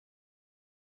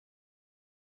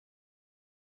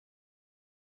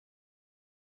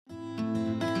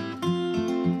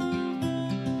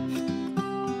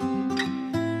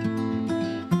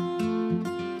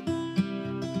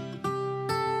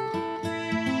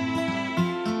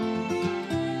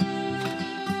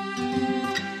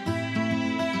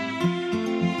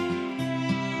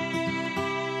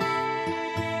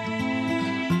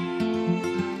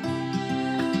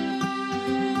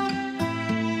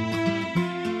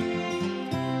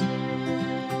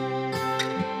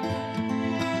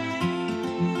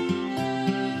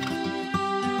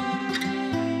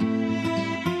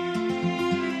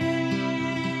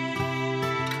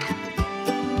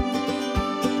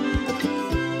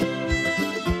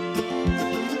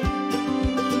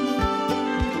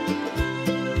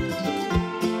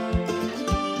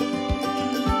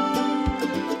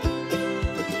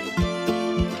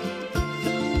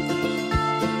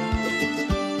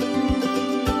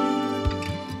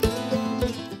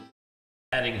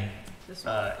adding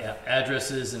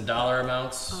addresses and dollar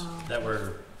amounts that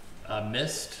were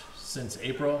missed since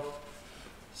April.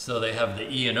 So they have the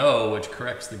E&O, which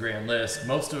corrects the grand list.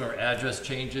 Most of them are address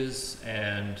changes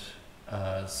and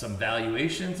some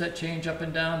valuations that change up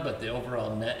and down, but the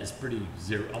overall net is pretty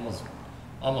zero,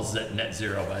 almost at net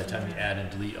zero by the time you add and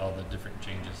delete all the different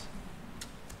changes.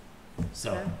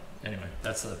 So anyway,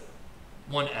 that's the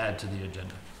one add to the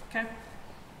agenda. Okay.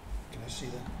 Can I see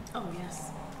that? Oh, yes.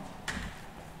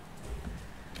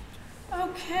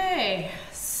 Okay,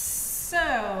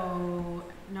 so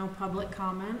no public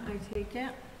comment, I take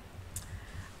it.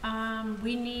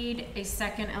 We need a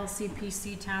second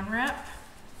LCPC town rep.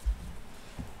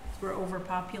 We're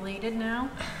overpopulated now.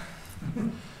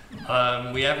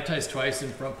 We advertised twice in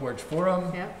Front Porch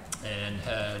Forum. Yep. And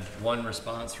had one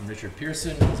response from Richard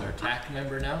Pearson, who's our TAC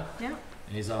member now. Yep.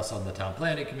 And he's also on the Town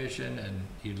Planning Commission, and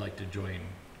he'd like to join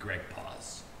Greg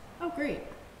Paz. Oh, great.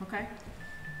 Okay.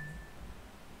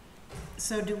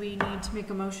 So do we need to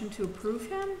make a motion to approve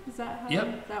him? Is that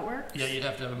how that works? Yeah, you'd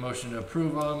have to have a motion to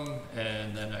approve him,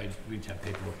 and then we'd have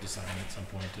paperwork to sign at some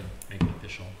point to make it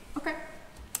official. Okay.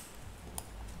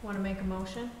 Want to make a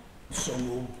motion? So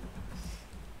moved.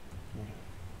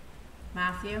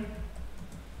 Matthew?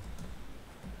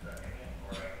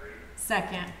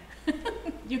 Second.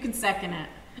 You can second it.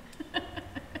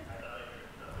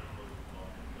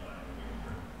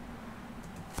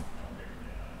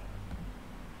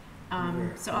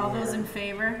 So all those in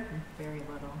favor? Very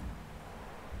little.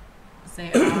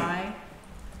 Say aye.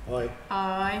 Aye.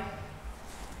 Aye.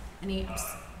 Any? Are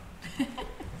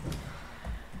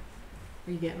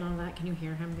you getting all that? Can you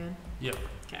hear him good? Yep.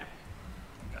 Okay.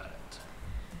 Got it.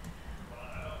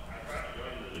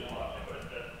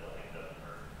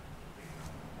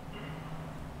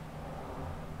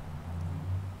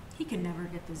 He can never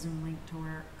get the Zoom link to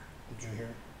work. Did you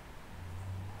hear?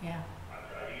 Yeah.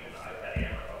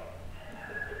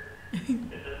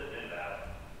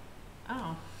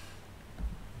 Oh.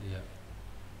 Yeah.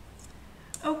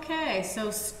 Okay,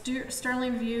 so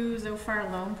Sterling View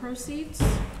Zofar loan proceeds.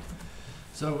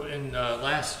 So in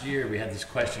last year, we had this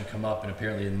question come up, and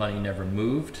apparently the money never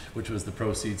moved, which was the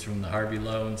proceeds from the Harvey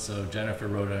loan. So Jennifer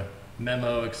wrote a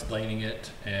memo explaining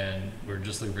it, and we're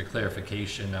just looking for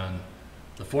clarification on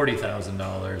the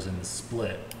 $40,000 and the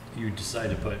split. You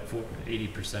decided to put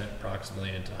 80%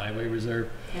 approximately into highway reserve,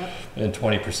 and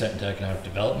 20% into economic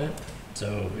development.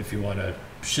 So if you want to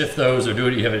shift those or do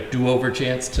it, you have a do-over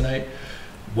chance tonight.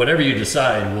 Whatever you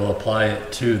decide, we'll apply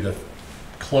it to the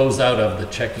closeout of the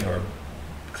checking or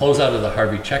closeout of the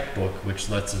Harvey checkbook, which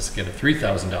lets us get a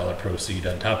 $3,000 proceed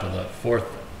on top of the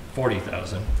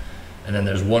 $40,000. And then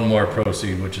there's one more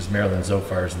proceed, which is Marilyn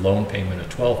Zofar's loan payment of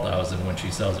 $12,000 when she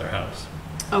sells her house.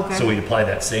 Okay. So we apply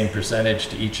that same percentage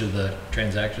to each of the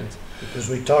transactions. Because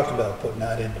we talked about putting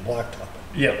that into blacktop.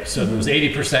 Yep. So there was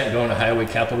 80% going to highway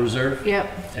capital reserve. Yep.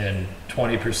 And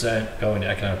 20% going to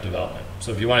economic development.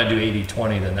 So if you want to do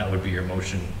 80-20, then that would be your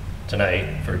motion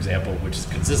tonight, for example, which is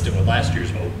consistent with last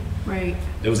year's vote. Right.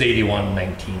 It was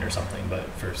 81-19 or something, but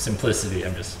for simplicity,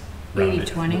 I'm just round it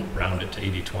to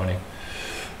 80-20.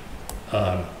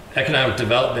 Economic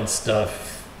development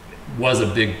stuff was a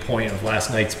big point of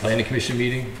last night's planning commission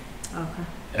meeting. Okay.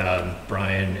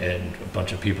 Brian and a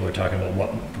bunch of people are talking about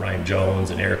what Brian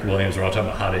Jones and Eric Williams are all talking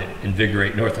about how to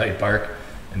invigorate North Hyde Park.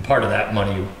 And part of that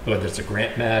money, whether it's a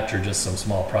grant match or just some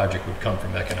small project, would come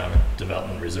from economic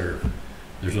development reserve.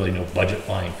 There's really no budget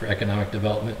line for economic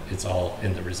development. It's all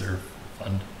in the reserve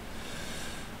fund.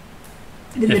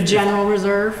 In the general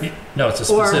reserve? No, it's a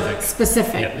specific. Or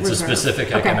specific. Yeah, it's reserve. a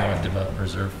specific economic development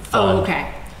reserve fund. Oh,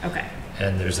 okay. Okay.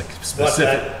 And there's a But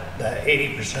specific. that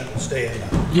 80% will stay in the.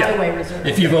 Highway reserve.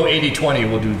 If you vote 80-20,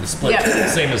 we'll do the split, Yeah.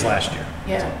 same as last year.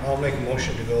 Yeah. I'll make a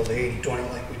motion to go the 80-20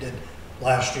 like we did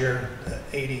last year.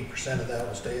 80% of that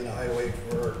will stay in the highway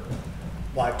for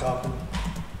blacktopping.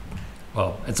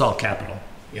 Well, it's all capital.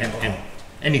 And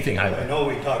anything I highway. know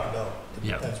we talked about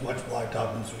Yeah. as much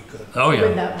blacktopping as we could. Oh, With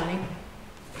yeah. that money.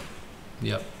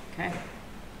 Yep. Okay.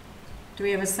 Do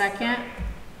we have a second?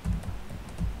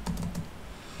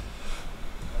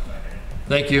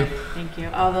 Thank you. Thank you.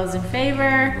 All those in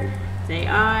favor, say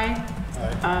aye.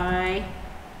 Aye. Aye.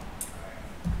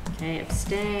 Okay,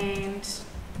 abstained.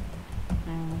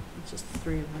 No, it's just the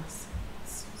three of us.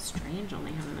 It's strange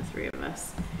only having the three of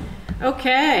us.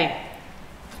 Okay.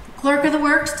 Clerk of the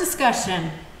Works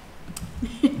discussion.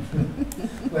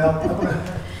 Well,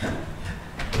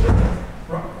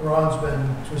 Ron's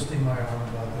been twisting my arm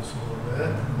about this a little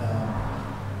bit.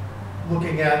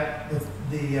 Looking at the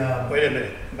Wait a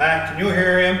minute. Matt, can you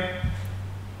hear him?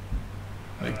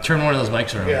 Like, turn one of those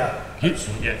mics around. Yeah.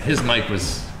 Yeah, his mic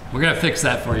was We're gonna fix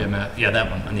that for you, Matt. Yeah,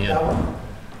 that one on the end. That one?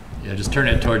 Yeah, just turn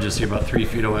it towards us. You're about 3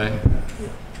 feet away.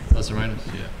 Plus or minus.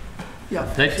 Yeah.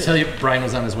 Yeah. Did I tell you Brian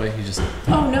was on his way? He just,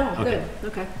 Oh, no, Okay.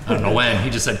 good, okay. I don't know when. He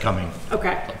just said coming.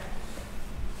 Okay.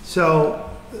 So,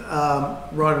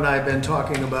 Ron and I have been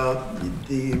talking about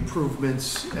the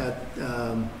improvements at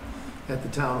the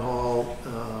town hall,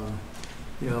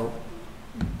 you know,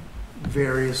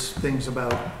 various things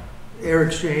about air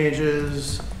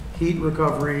exchanges, heat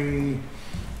recovery,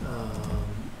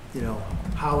 you know,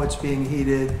 how it's being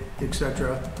heated,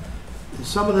 etc.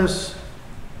 Some of this,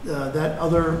 that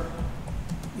other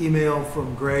email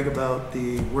from Greg about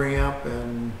the ramp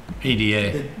and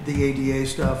ADA the ADA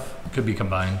stuff could be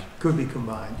combined. could be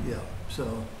combined, yeah.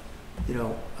 So, you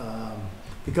know,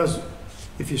 because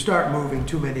if you start moving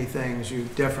too many things, you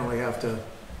definitely have to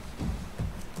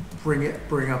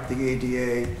bring up the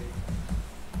ADA.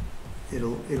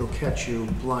 It'll catch you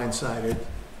blindsided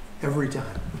every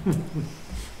time.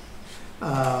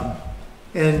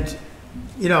 And,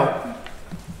 you know,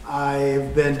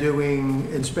 I've been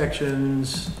doing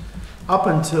inspections up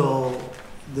until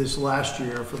this last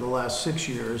year. For the last 6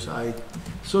 years, I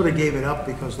sort of gave it up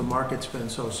because the market's been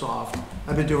so soft.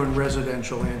 I've been doing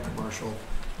residential and commercial,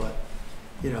 but,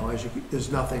 you know, there's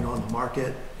nothing on the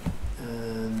market.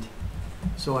 And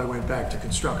so I went back to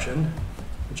construction,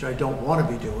 which I don't want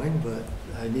to be doing, but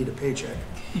I need a paycheck.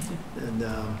 And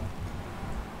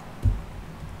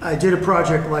I did a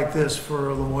project like this for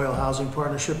Lamoille Housing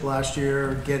Partnership last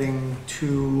year, getting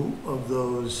 2 of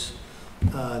those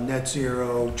net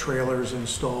zero trailers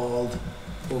installed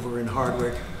over in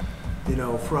Hardwick. You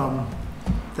know,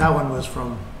 that one was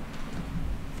from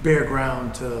bare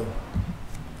ground to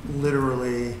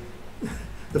literally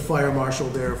the fire marshal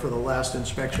there for the last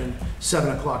inspection,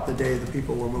 7 o'clock the day the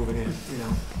people were moving in, you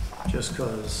know, just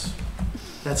because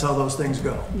that's how those things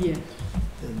go. Yeah.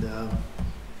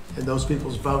 And those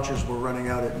people's vouchers were running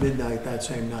out at midnight that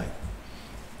same night.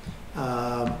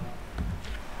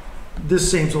 This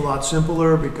seems a lot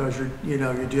simpler because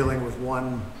you're dealing with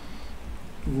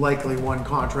likely one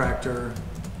contractor.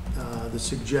 The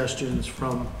suggestions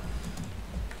from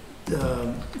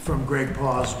Greg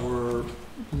Paws were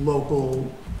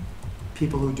local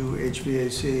people who do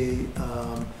HVAC,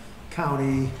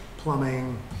 county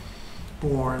plumbing,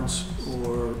 Bournes,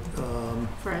 or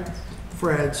Fred's.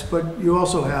 But you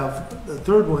also have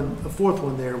a fourth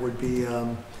one there would be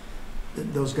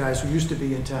those guys who used to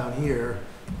be in town here.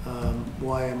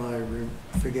 Why am I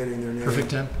forgetting their name? Perfect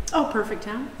 10? Oh, Perfect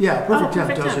Town? Yeah, Perfect Temp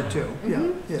Perfect does Temp. it too.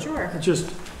 Mhm, Yeah. sure. It's just,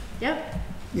 Yep.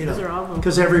 you Those are all know, local.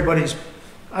 because everybody's,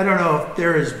 I don't know if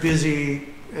they're as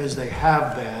busy as they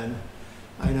have been.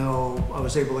 I know I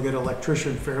was able to get an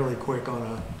electrician fairly quick on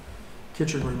a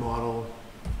kitchen remodel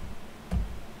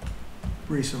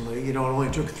recently. You know, it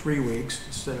only took 3 weeks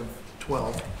instead of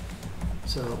 12.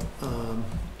 So,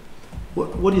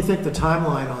 what do you think the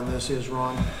timeline on this is,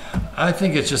 Ron? I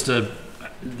think it's just the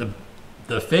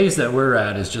phase that we're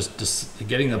at is just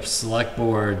getting the select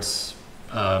board's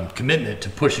commitment to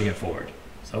pushing it forward.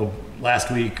 So last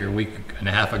week or a week and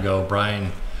a half ago,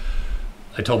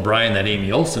 I told Brian that Amy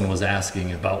Olson was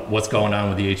asking about what's going on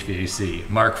with the HVAC.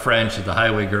 Mark French at the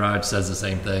Highway Garage says the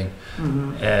same thing.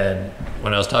 Mm-hmm. And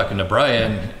when I was talking to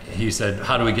Brian, he said,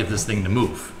 how do we get this thing to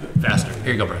move faster?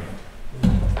 Here you go, Brian.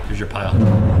 Here's your pile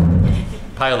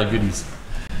of goodies.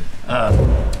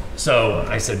 So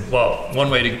I said, well, one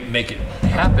way to make it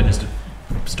happen is to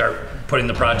start putting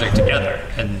the project together.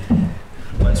 And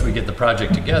once we get the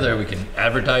project together, we can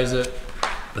advertise it,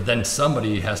 but then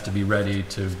somebody has to be ready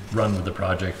to run with the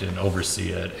project and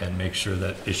oversee it and make sure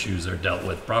that issues are dealt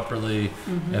with properly,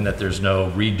 mm-hmm. and that there's no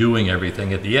redoing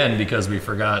everything at the end because we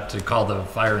forgot to call the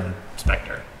fire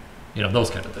inspector, you know, those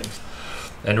kind of things.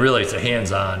 And really it's a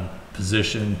hands-on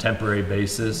position, temporary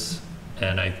basis,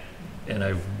 and I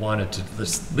wanted to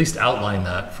at least outline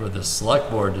that for the select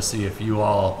board to see if you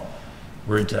all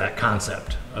were into that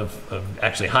concept of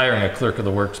actually hiring a clerk of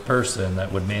the works person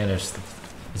that would manage.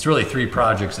 It's really 3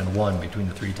 projects in one between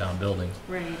the 3 town buildings.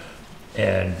 Right.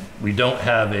 And we don't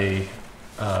have a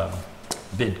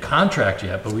bid contract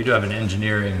yet, but we do have an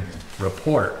engineering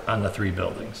report on the 3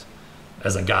 buildings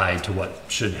as a guide to what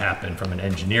should happen from an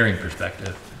engineering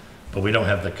perspective. But we don't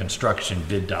have the construction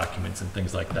bid documents and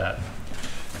things like that,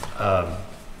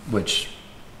 which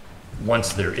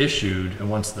once they're issued and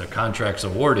once the contract's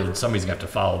awarded, somebody's got to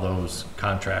follow those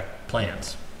contract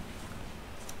plans.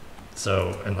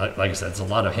 So, and like I said, it's a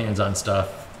lot of hands-on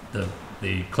stuff.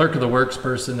 The clerk of the works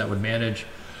person that would manage,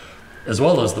 as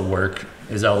well as the work,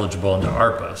 is eligible under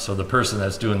ARPA. So the person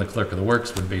that's doing the clerk of the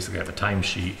works would basically have a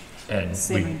timesheet, and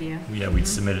Same idea. Yeah, we'd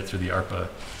submit it through the ARPA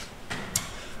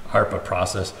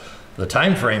process. The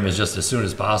time frame is just as soon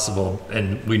as possible,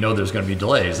 and we know there's going to be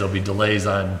delays. There'll be delays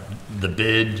on the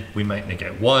bid. We might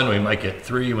get one, we might get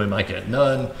three, we might get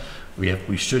none.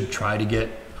 We should try to get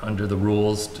under the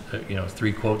rules,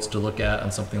 3 quotes to look at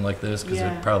on something like this, because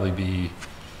it'd probably be,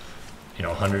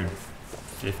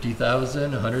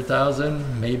 150,000,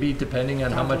 100,000, maybe, depending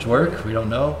on how much work. We don't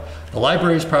know. The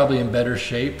library is probably in better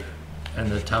shape,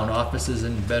 and the town office is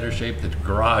in better shape. The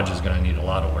garage is going to need a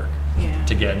lot of work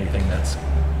to get anything that's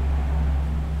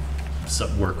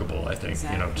workable, I think,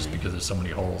 just because there's so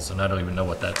many holes, and I don't even know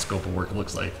what that scope of work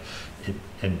looks like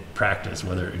in practice,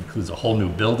 whether it includes a whole new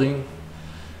building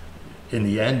in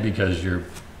the end, because you're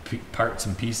parts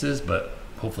and pieces, but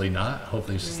hopefully not.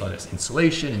 Hopefully it's just like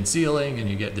insulation and sealing, and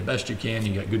you get the best you can,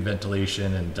 you get good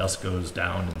ventilation, and dust goes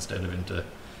down instead of into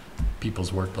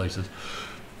people's workplaces.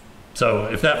 So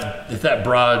if that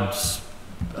broad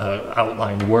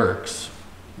outline works,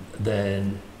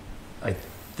 then I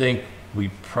think we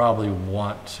probably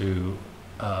want to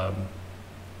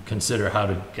consider how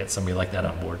to get somebody like that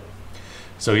on board.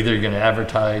 So either you're going to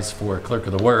advertise for clerk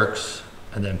of the works,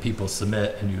 and then people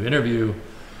submit and you interview.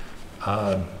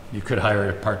 You could hire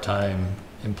a part-time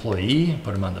employee,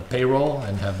 put them on the payroll,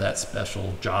 and have that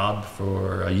special job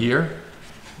for a year,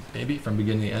 maybe from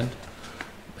beginning to end,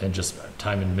 and just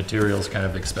time and materials kind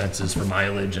of expenses for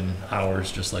mileage and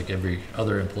hours, just like every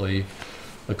other employee.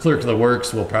 The clerk of the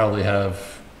works will probably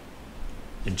have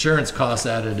insurance costs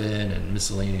added in and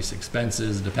miscellaneous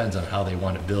expenses. Depends on how they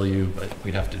want to bill you, but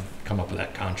we'd have to come up with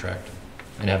that contract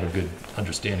and have a good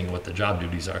understanding of what the job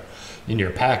duties are. In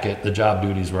your packet, the job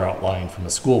duties were outlined from a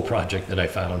school project that I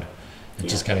found. It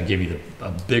just kind of gave you a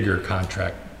bigger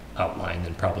contract outline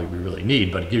than probably we really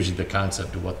need, but it gives you the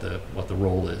concept of what the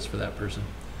role is for that person.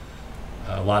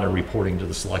 A lot of reporting to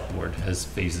the select board as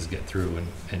phases get through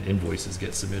and invoices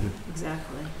get submitted.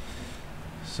 Exactly.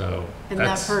 So and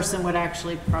that person would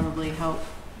actually probably help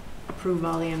approve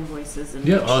all the invoices and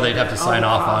they'd have to sign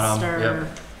off on them.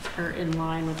 Are in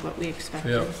line with what we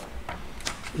expected. Yep.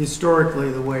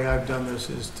 Historically, the way I've done this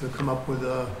is to come up with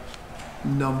a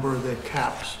number that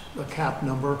caps, a cap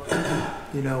number,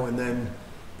 and then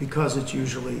because it's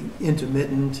usually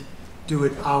intermittent, do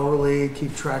it hourly,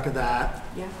 keep track of that.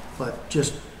 Yeah. But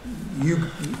just you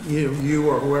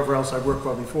or whoever else I've worked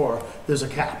for before, there's a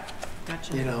cap.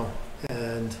 Gotcha.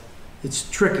 And it's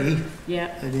tricky.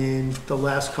 Yeah. I mean, the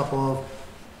last couple of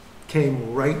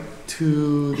came right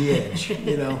to the edge, and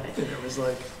it was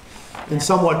like, and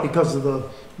somewhat because of the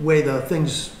way the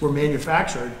things were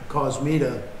manufactured caused me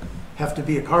to have to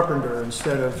be a carpenter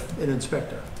instead of an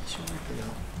inspector. Sure.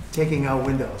 Taking out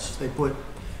windows. They put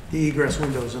the egress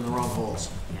windows in the wrong holes.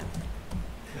 Yeah.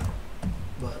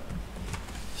 But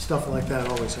stuff like that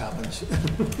always happens.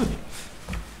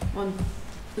 Well,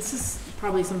 this is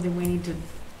probably something we need to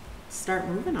start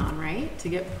moving on, right? To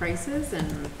get prices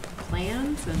and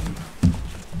plans and.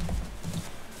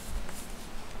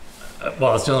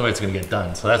 Well, it's the only way it's going to get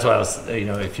done. So that's why I was,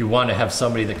 if you want to have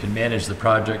somebody that can manage the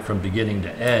project from beginning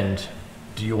to end,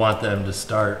 do you want them to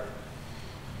start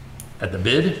at the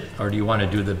bid, or do you want to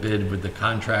do the bid with the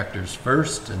contractors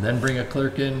first and then bring a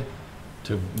clerk in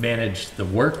to manage the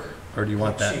work, or do you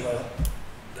want that?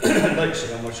 I'd like to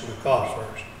see how much it would cost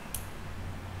first.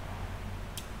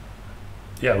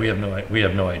 Yeah, we have no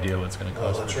idea what it's going to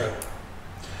cost. That's right.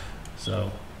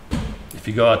 So if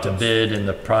you go out to bid and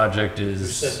the project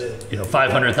is,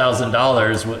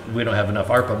 $500,000, we don't have enough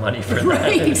ARPA money for that.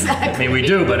 Right, exactly. I mean, we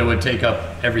do, but it would take up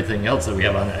everything else that we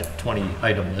have on that 20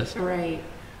 item list. Right.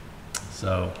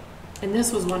 So. And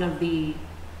this was one of the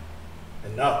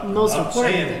And most not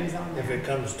important saying things on there. if it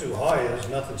comes too high, there's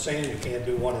nothing saying you can't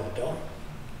do one at a time.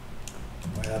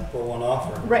 Might have to put one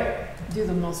off or. Right. Do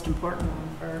the most important one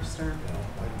first, or. I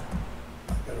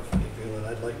got a funny feeling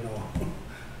I'd like to know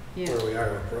where we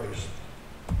are with price.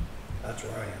 That's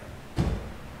where I am.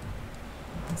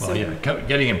 Well,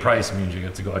 getting in price means you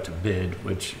have to go out to bid,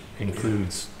 which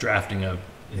includes drafting a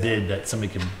bid that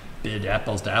somebody can bid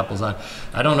apples to apples on.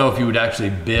 I don't know if you would actually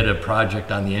bid a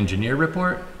project on the engineer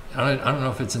report. I don't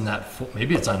know if it's in that,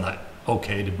 maybe it's on that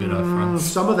okay to bid up front.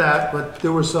 Some of that, but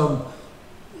there was some,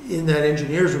 in that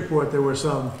engineer's report, there were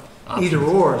some Options. either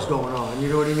ors going on, you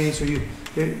know what I mean? So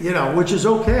which is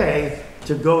okay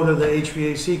to go to the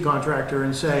HVAC contractor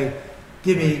and say,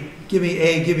 give me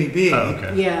A, give me B. Oh,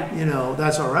 okay. Yeah.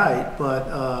 That's all right, but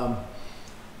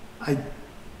I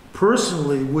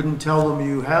personally wouldn't tell them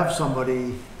you have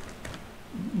somebody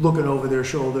looking over their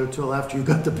shoulder till after you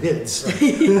got the bids,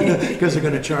 because they're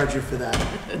going to charge you for that.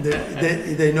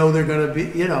 They know they're going to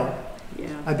be, Yeah.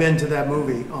 I've been to that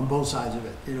movie on both sides of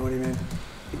it, you know what I mean?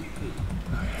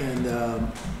 And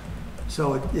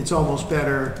so it's almost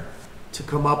better to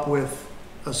come up with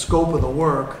a scope of the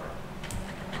work.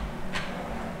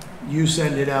 You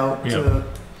send it out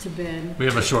to bid. We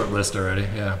have a short list already,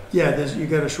 yeah. Yeah, you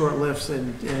got a short list,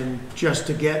 and just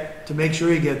to make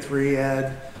sure you get 3,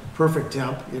 add perfect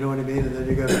temp, you know what I mean, and then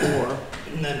you got 4.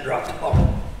 And then drop the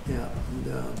ball. Yeah,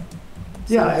 and,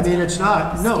 yeah, I mean, it's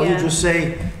not, no, you Yeah. just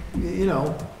say, you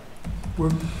know,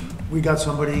 we got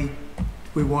somebody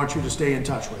we want you to stay in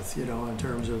touch with, you know, in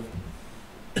terms of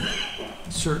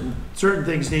certain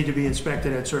things need to be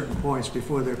inspected at certain points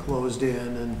before they're closed in,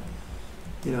 and,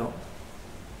 you know,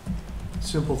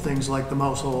 simple things like the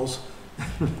mouse holes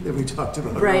that we talked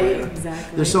about Right, earlier.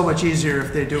 exactly. They're so much easier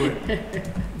if they do it,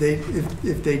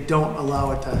 if they don't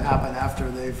allow it to happen after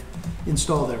they've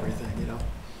installed everything, you know?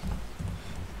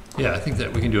 Yeah, I think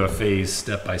that we can do a phase,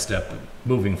 step by step,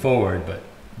 moving forward, but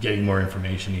getting more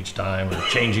information each time, or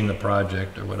changing the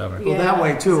project, or whatever. Well, that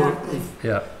way too, exactly.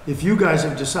 Yeah, if you guys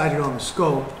have decided on the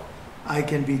scope, I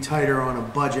can be tighter on a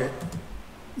budget,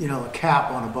 you know, a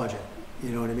cap on a budget, you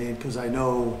know what I mean? Because I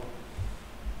know,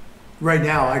 right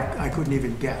now, I couldn't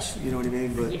even guess, you know what I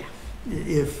mean? But Yeah.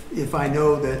 if I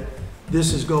know that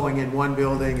this is going in one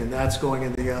building and that's going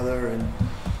in the other, and,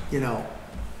 you know,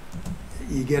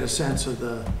 you get a sense of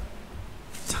the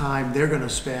time they're gonna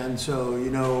spend, so,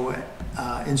 you know,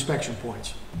 inspection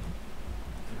points.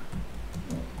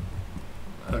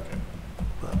 okay.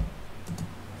 But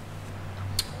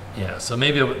Yeah, so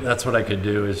maybe that's what I could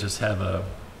do, is just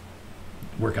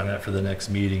work on that for the next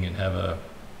meeting, and have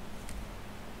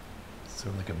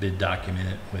sort of like a bid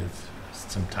document with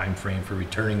some time frame for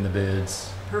returning the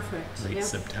bids, Perfect. late Yep.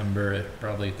 September,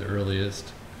 probably at the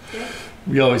earliest. Yep.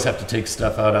 We always have to take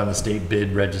stuff out on the state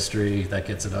bid registry, that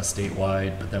gets it us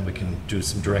statewide, but then we can do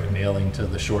some direct mailing to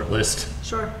the short list,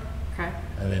 Sure. Okay.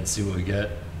 and then see what we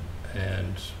get.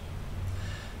 And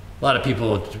a lot of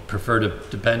people prefer to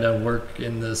depend on work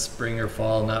in the spring or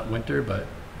fall, not winter, but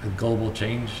with global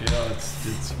change, you know,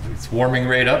 it's warming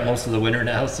right up most of the winter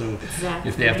now, so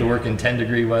if they have to work in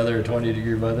 10-degree weather or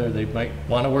 20-degree weather, they might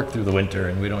want to work through the winter,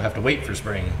 and we don't have to wait for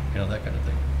spring, you know, that kind of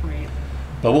thing. Right.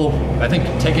 But I think,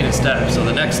 taking a step, so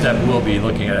the next step will be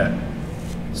looking at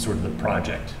sort of the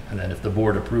project, and then if the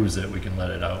board approves it, we can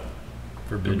let it out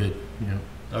for bid. Yeah.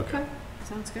 Okay, Okay.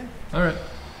 Sounds good. all right,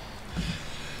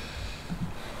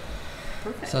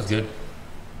 Perfect. sounds good.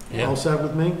 all Yeah, set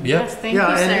with me? yeah, Yes, thank you,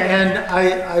 Yeah, sir. and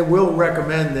I will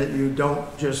recommend that you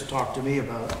don't just talk to me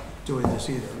about doing this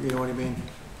either, you know what I mean?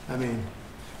 I mean,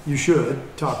 you should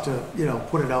talk to, you know,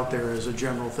 put it out there as a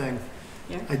general thing.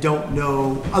 Yeah. I don't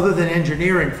know, other than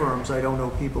engineering firms, I don't know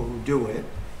people who do it,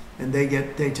 and they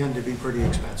tend to be pretty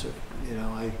expensive. You know,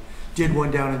 I did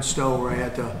one down in Stowe where I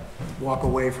had to walk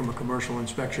away from a commercial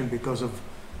inspection because of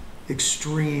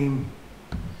extreme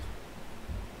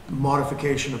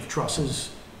modification of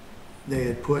trusses. They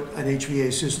had put an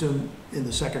HVA system in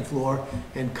the second floor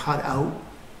and cut out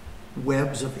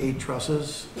webs of 8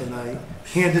 trusses, and I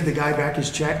handed the guy back his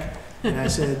check, and I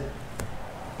said,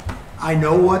 I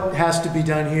know what has to be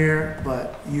done here,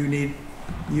 but you need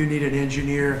an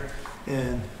engineer.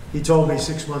 And he told me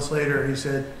 6 months later, he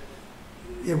said,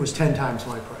 it was 10 times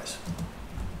my price.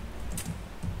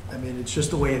 I mean, it's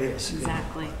just the way it is.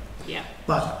 Exactly. Yeah.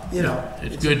 But, you know.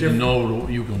 It's a good to diff- know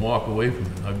you can walk away from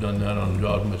it. I've done that on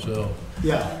jobs myself.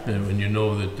 Yeah. And when you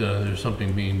know that there's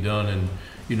something being done and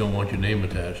you don't want your name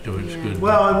attached to it, it's Yeah. good.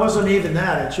 Well, it wasn't even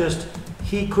that. It's just,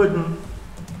 he couldn't,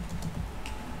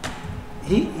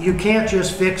 you can't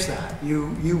just fix that. You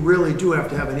really do have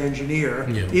to have an engineer,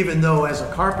 Yeah. even though as a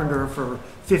carpenter for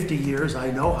 50 years,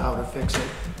 I know how to fix it.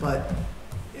 But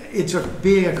it's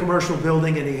being a commercial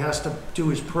building, and he has to do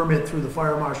his permit through the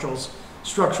fire marshal's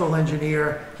structural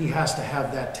engineer. He has to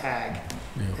have that tag.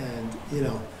 Yeah. And, you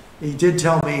know, he did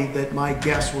tell me that my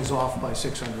guess was off by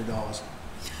 $600.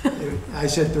 I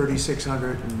said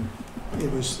 3,600, and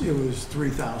it was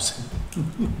 3,000.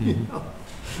 You know?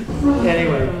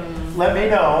 Anyway, let me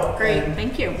know. Great. And,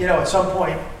 Thank you. you know, at some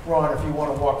point, Ron, if you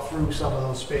want to walk through some of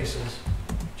those spaces,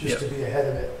 just to be ahead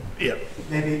of it, yeah.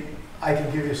 maybe I can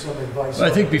give you some advice.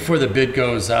 Well, I think before the bid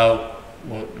goes out,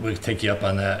 we'll take you up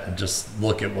on that and just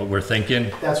look at what we're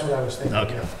thinking. That's what I was thinking.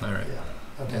 Okay, yeah. all right.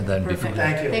 Yeah. Okay. And then before, Perfect.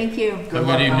 Thank you. Thank you. Good Have a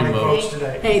luck good evening, mounting Bob. quotes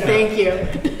today. Hey, Yeah.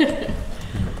 thank you.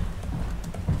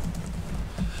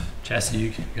 Chastity,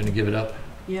 you gonna give it up?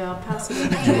 Yeah, I'll pass it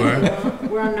over. You are?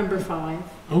 We're on number 5.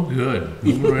 Oh, good.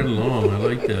 Moving right along. I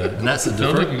like that. And that's a Sounds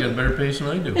like deferred, you got a better pace than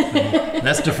I do. and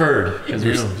that's deferred, because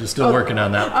Yeah. you're still working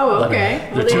on that. Oh, letter. okay.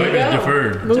 Well, The there two you is go.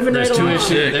 deferred. Moving There's right two along.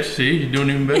 issues. See, you're doing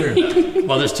even better.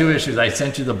 Well, there's 2 issues. I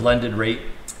sent you the blended rate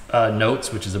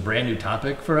notes, which is a brand new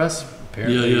topic for us,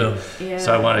 apparently. Yeah. Yeah.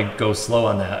 So I want to go slow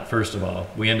on that, first of all.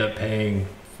 We end up paying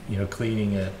you know,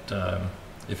 cleaning it,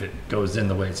 if it goes in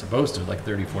the way it's supposed to, like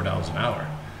 $34 an hour.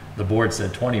 The board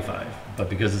said 25, but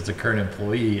because it's a current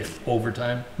employee, it's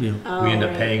overtime. Yeah. Oh, We end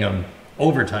up right. paying them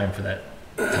overtime for that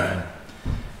time.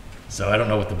 So I don't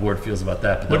know what the board feels about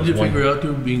that, but that What was did you one. figure out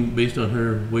to, being based on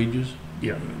her wages?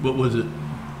 Yeah, What was it?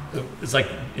 it's like,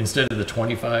 instead of the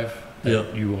 25 that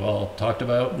Yeah. you all talked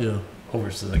about, Yeah, over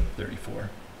to like 34.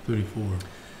 34.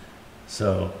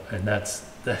 So, and that's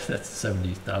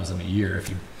 70,000 a year if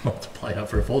you multiply out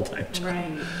for a full-time job.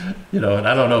 Right. You know, and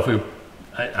I don't know if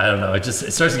I don't know, it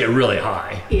starts to get really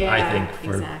high, Yeah, I think,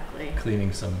 for exactly.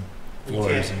 cleaning some We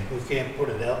floors. can't put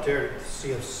it out there to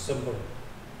see if some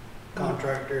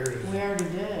contractor is, We already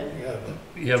did. yeah,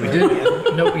 but Yeah, we try did,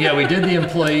 again. no, yeah, we did the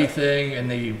employee thing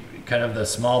and the, kind of the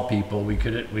small people, we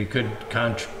could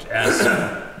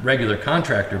ask regular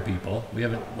contractor people. We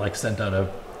haven't like sent out a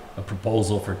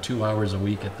proposal for 2 hours a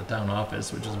week at the town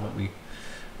office, which is what we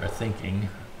are thinking,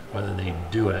 whether they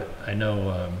do it. I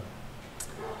know,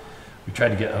 we tried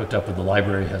to get hooked up with the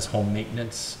library, has Home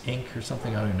Maintenance Inc. or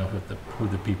something. I don't even know who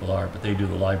the people are, but they do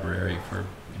the library for,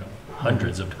 you know,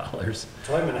 hundreds of dollars.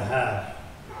 Time and a half.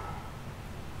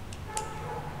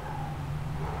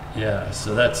 Yeah,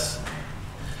 so that's,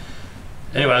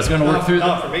 anyway, I was gonna work through,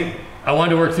 Not for me. I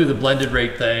wanted to work through the blended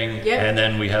rate thing, Yep. and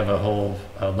then we have a whole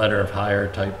letter of hire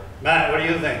type Matt, what do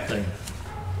you think? thing.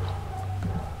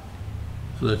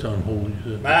 So that's on hold,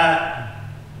 you said? Matt,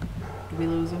 Did we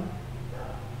lose him?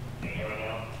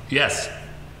 Yes.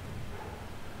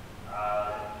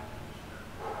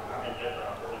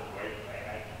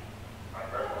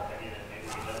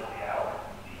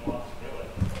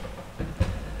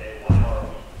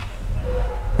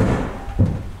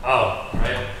 Oh,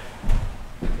 right.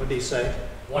 what did he say?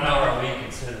 1 hour a week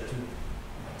instead of 2.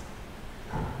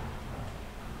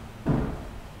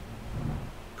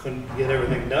 Couldn't get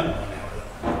everything done in 1 hour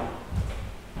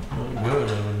though. Not good,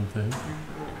 I wouldn't think. I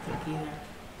didn't think either.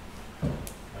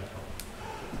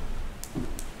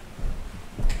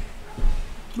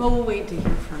 Well, we'll wait to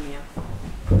hear from you.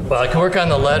 Well, I can work on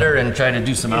the letter and try to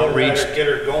do some Either outreach. that or get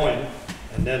her going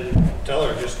and then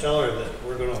just tell her that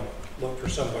we're gonna look for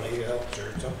somebody else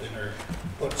or something, or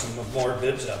put some more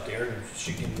bids out there and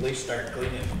she can at least start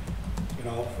cleaning, you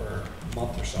know, for a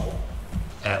month or so.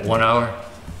 At 1 hour?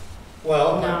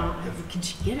 Well, No, if can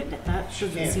she get it? That she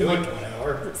doesn't can't seem do it like, in 1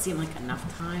 hour, doesn't seem like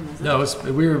enough time, is it? No,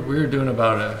 we were doing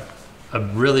about a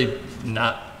really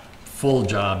not full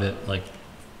job at like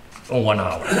 1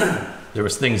 hour. There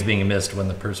was things being missed when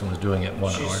the person was doing it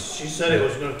 1 hour. she said it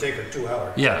was gonna take her 2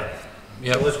 hours. Yeah, So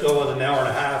yep. let's go with an hour and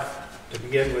a half to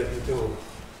begin with until,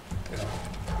 you know,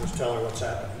 just tell her what's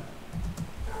happening.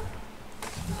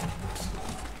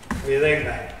 What do you think,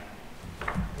 Matt? I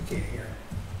can't hear.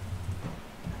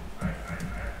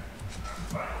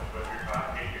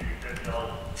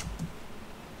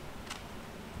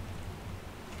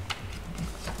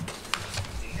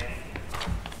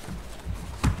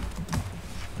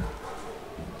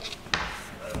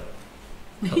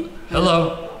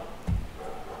 Hello?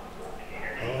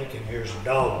 All I can hear is a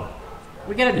dog.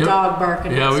 We got a Yep. dog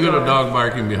barking Yeah, next we got door. a dog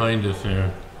barking behind us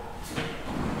there.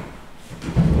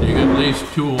 You got at least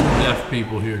 2 deaf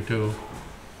people here too.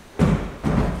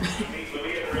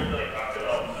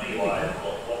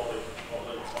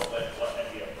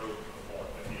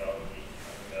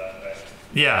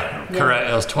 Yeah, correct.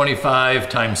 It was 25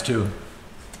 times 2.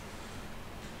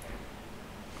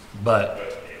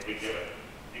 But If we give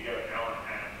it an hour and a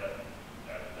half,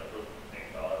 that's the same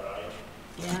dollar value.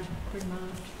 Yeah, pretty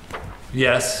much.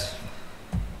 yes,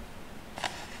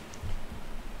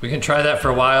 we can try that for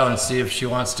a while and see if she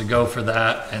wants to go for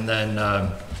that. And then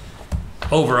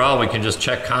overall, we can just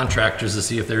check contractors to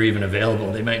see if they're even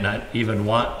available. They might not even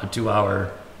want a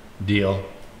 2-hour deal.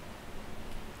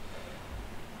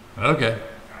 Okay. I think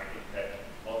that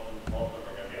most of them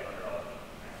are gonna be $100 an hour.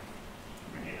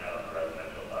 We need that on the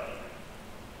residential side.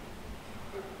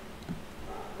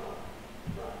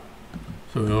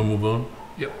 So we wanna move on?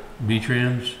 Yep.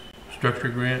 V-Trans structure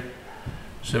grant,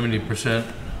 70%,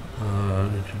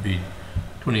 it should be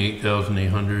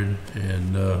 28,800,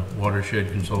 and watershed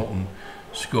consultant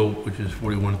scope, which is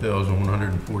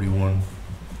 41,141,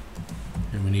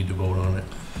 and we need to vote on it.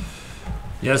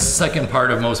 Yes, the second part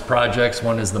of most projects,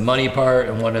 one is the money part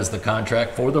and one is the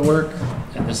contract for the work.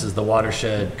 And this is the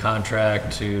watershed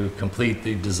contract to complete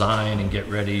the design and get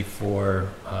ready for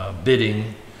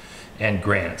bidding and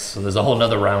grants. So there's a whole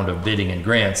nother round of bidding and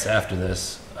grants after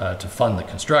this to fund the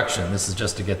construction. This is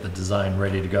just to get the design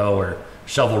ready to go, or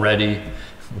shovel ready,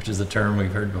 which is a term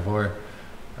we've heard before.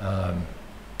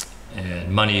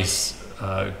 And money's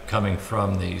coming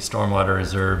from the stormwater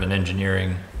reserve and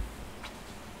engineering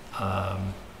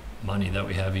money that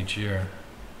we have each year.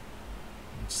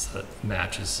 That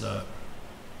matches the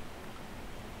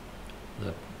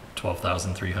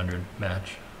 12,300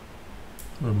 match.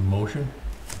 A motion?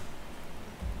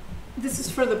 This is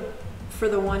for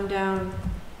the one down.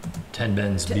 10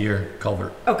 Ben's beer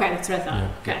culvert. Okay, that's what I thought.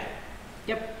 Yeah. Okay.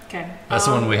 Yep. Okay. That's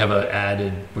the one we have we're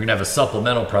gonna have a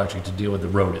supplemental project to deal with the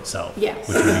road itself. Yes.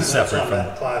 Which will be That's separate on from.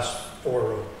 that class 4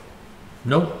 road.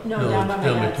 Nope. No, down by my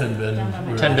down by dad's. 10 Ben. Down by my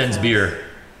 10 dad's Ben's house. beer,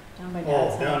 Down by Oh,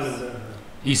 dad's down house. in the,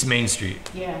 East Main Street.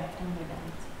 Yeah, down by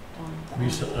dad's. Down by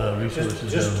dad's.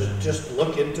 Resources down there. just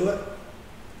look into it.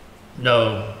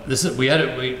 No,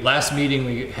 last meeting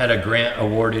we had a grant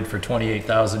awarded for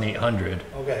 28,800,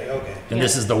 Okay. and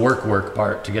this is the work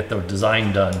part to get the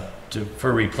design done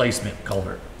for replacement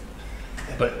culvert.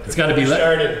 But it's got to be. We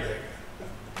started,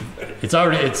 It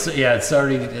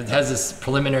has this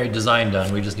preliminary design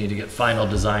done. We just need to get final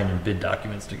design and bid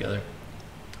documents together.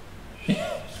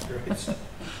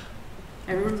 Everyone's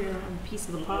gonna have a piece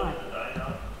of the pie.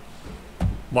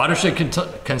 Watershed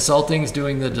Consulting's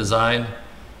doing the design,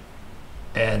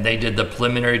 and they did the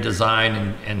preliminary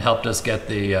design and helped us get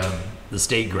the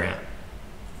state grant.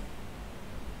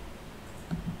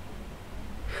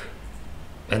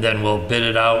 And then we'll bid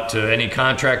it out to any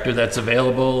contractor that's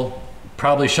available.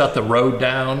 Probably shut the road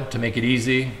down to make it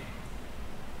easy.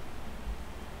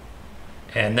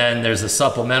 And then there's a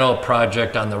supplemental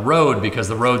project on the road because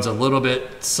the road's a little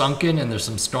bit sunken and there's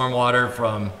some stormwater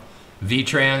from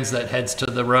V-Trans that heads to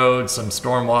the road, some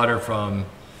stormwater from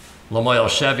Lamoille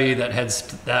Chevy that heads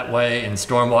that way, and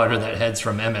stormwater that heads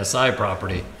from MSI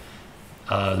property,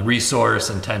 Resource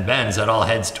and 10 Ben's, that all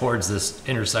heads towards this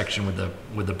intersection with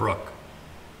the brook.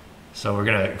 So we're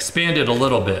gonna expand it a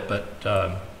little bit, but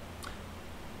that.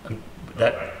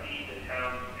 The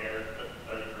town shares the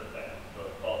 30%, so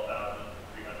it's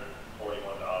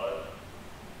 $12,341.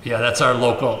 Yeah, that's our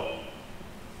local.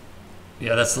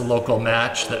 Yeah, that's the local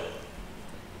match that.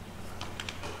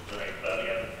 So it's coming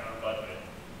out of the town budget,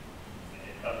 and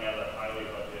it's coming out of the highway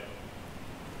budget.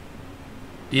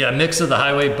 Yeah, mix of the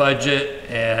highway budget,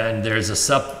 and there's a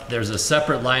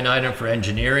separate line item for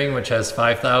engineering, which has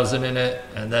 5,000 in it,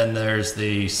 and then there's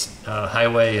the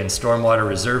highway and stormwater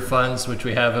reserve funds, which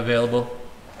we have available.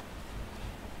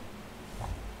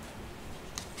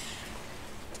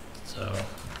 So.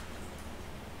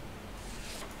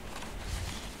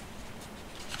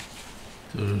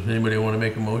 So does anybody want to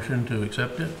make a motion to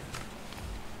accept it?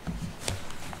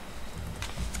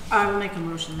 I will make a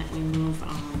motion that we move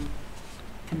on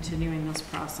continuing this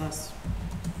process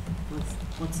with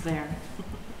what's there.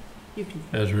 You can,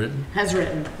 As written? has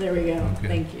written, there we go, Okay.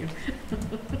 thank you.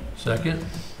 Second?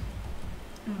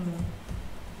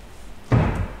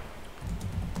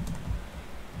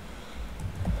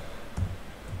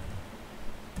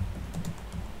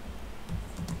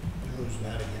 who's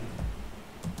that again?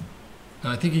 No,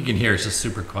 I think you can hear, it's just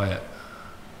super quiet.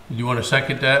 Do you want to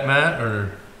second that, Matt,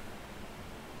 or?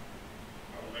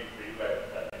 I'll wait for you guys to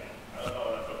second it. I don't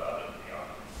know enough about it, to be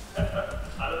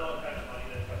honest. I don't know what kind of money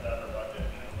that comes out of the budget,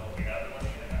 and I don't know if we have the money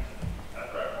in it.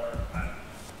 That's where I'm more,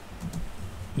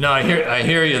 No, I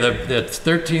hear you. The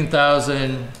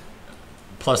 13,000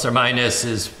 plus or minus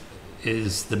is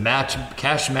the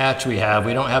cash match we have.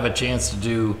 We don't have a chance to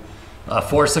do a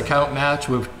force account match,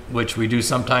 which we do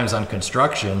sometimes on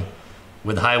construction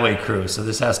with highway crews. So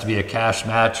this has to be a cash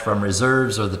match from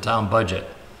reserves or the town budget.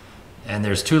 And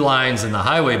there's two lines in the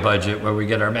highway budget where we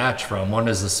get our match from. One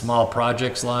is the small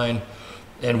projects line,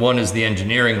 and one is the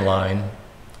engineering line.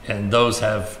 And those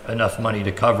have enough money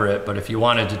to cover it. But if you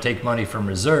wanted to take money from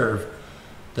reserve,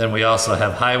 then we also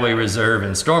have highway reserve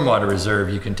and stormwater reserve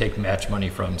you can take match money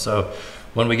from. So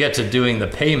when we get to doing the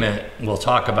payment, we'll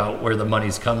talk about where the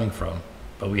money's coming from.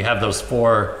 But we have those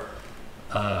four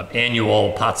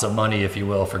annual pots of money, if you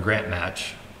will, for grant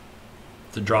match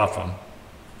to draw from.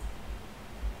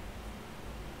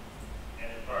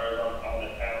 and as far as on the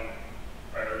town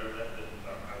priority list, this is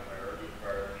on my priority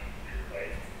for your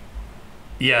place.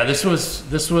 Yeah, this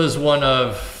was one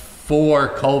of 4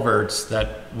 culverts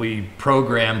that we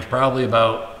programmed probably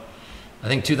about, I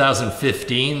think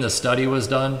 2015, the study was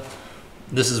done.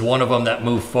 This is one of them that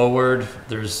moved forward.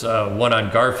 There's one on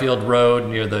Garfield Road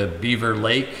near the Beaver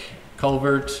Lake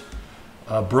culvert.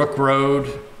 Brook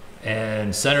Road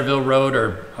and Centerville Road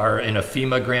are in a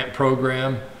FEMA grant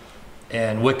program.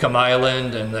 And Wickham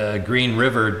Island and the Green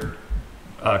River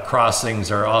crossings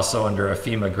are also under a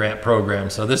FEMA grant program.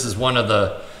 So this is one of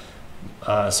the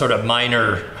sort of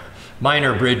minor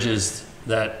bridges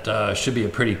that should be a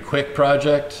pretty quick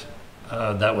project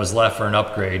that was left for an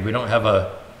upgrade. We don't have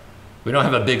a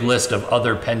big list of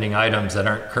other pending items that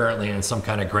aren't currently in some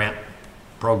kind of grant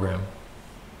program.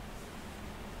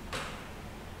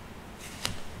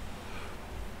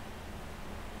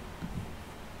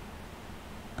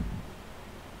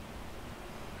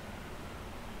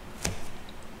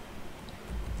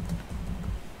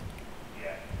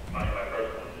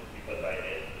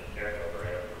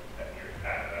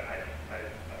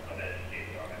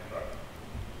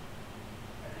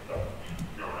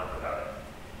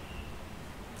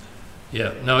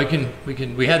 Yeah, no,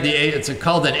 we had it's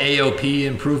called an AOP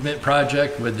improvement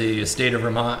project with the state of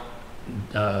Vermont,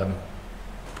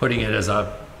 putting it as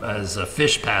a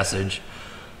fish passage,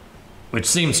 which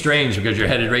seems strange because you're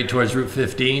headed right towards Route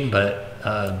 15, but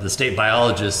the state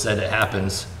biologist said it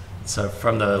happens. So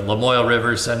from the Lamoille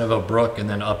River, Centerville Brook, and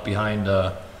then up behind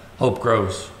Hope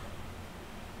Groves.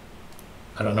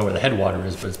 I don't know where the headwater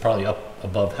is, but it's probably up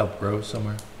above Hope Groves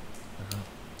somewhere.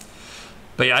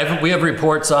 But yeah, we have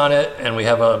reports on it, and we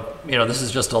have this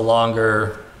is just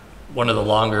one of the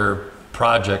longer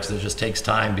projects that just takes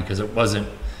time because it wasn't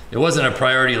a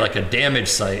priority like a damage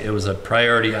site. It was a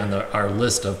priority on our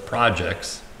list of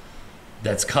projects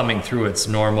that's coming through its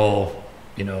normal,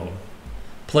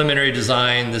 preliminary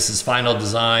design. This is final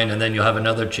design, and then you'll have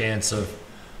another chance of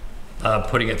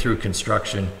putting it through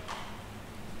construction.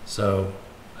 So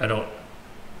we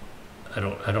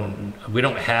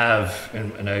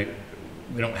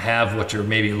don't have what you're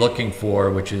maybe looking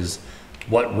for, which is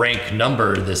what rank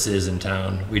number this is in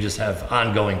town. We just have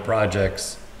ongoing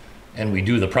projects, and we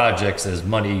do the projects as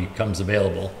money comes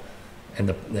available. And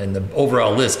the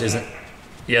overall list isn't,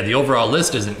 the overall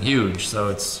list isn't huge. So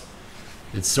it's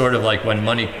sort of like when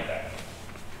money.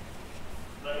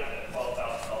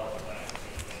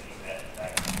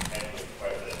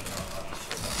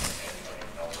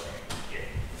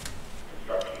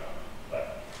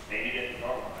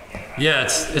 Yeah,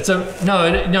 it's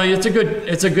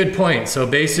a good point. So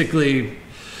basically,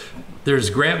 there's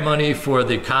grant money for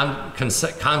the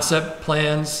concept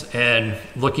plans and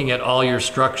looking at all your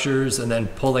structures and then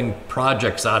pulling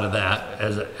projects out of that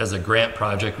as a grant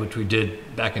project, which we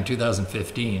did back in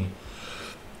 2015.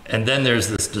 And then there's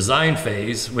this design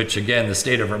phase, which again, the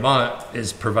state of Vermont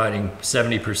is providing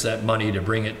 70% money to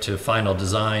bring it to final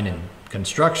design and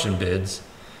construction bids.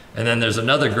 And then there's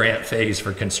another grant phase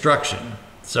for construction.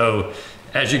 So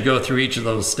as you go through each of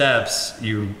those steps,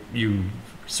 you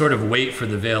sort of wait for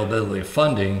the availability of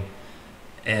funding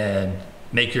and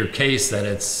make your case that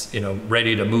it's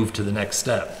ready to move to the next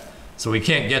step. So we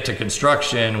can't get to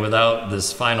construction without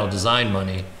this final design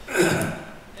money.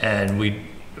 And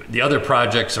the other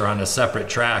projects are on a separate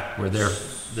track where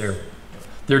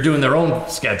they're doing their own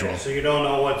schedule. So you don't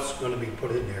know what's going to be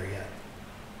put in there yet?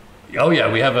 Oh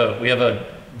yeah, we have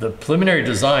the preliminary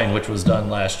design, which was done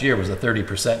last year, was a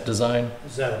 30% design.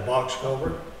 Is that a box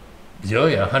culvert? Oh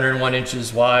yeah, 101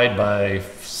 inches wide by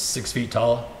 6 feet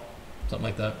tall, something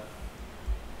like that.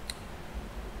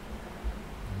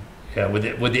 Yeah, with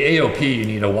the AOP, you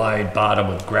need a wide bottom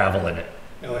with gravel in it.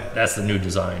 Oh yeah. That's the new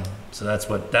design. So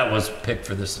that was picked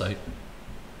for this site.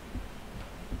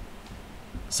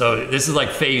 So this is like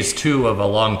phase 2 of a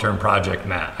long-term project,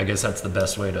 Matt. I guess that's the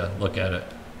best way to look at it.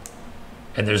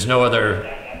 And there's no other.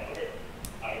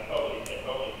 I totally get it.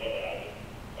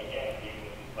 I just, again, even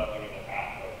if it's something in the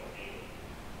past,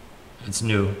 It's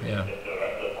new, yeah. if the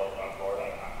rest of the board's on board, I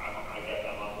guess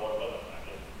I'm on board with it. I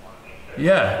just want to make sure.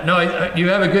 Yeah, no, you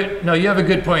have a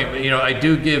good point. But I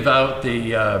do give out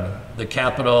the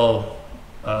capital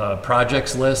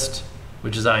projects list,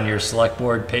 which is on your select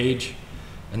board page,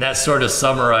 and that sort of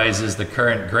summarizes the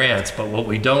current grants. But what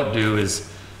we don't do is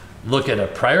look at a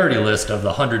priority list of the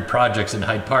 100 projects in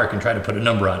Hyde Park and try to put a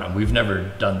number on them. We've never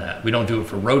done that. We don't do it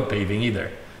for road paving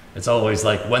either. It's always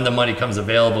like when the money comes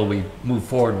available, we move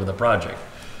forward with a project.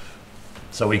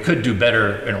 So we could do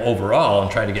better overall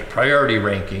and try to get priority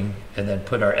ranking and then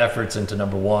put our efforts into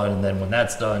number 1, and then when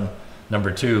that's done,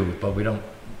 number 2. But we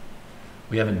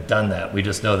haven't done that. We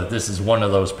just know that this is one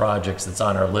of those projects that's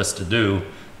on our list to do,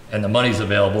 and the money's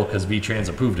available because VTrans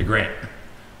approved a grant.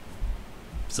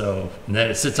 So, and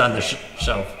then it sits on the shelf.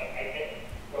 I think,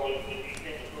 so if these things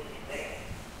are approved in grant,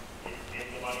 is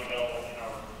the money available in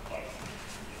our, is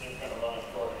this going to run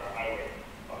short in our highway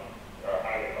fund, or our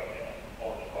highway budget,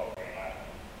 or the 12 grand?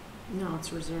 No,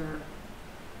 it's reserve.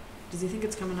 Does he think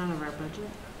it's coming out of our budget?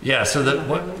 Yeah, so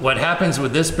what happens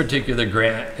with this particular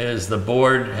grant is the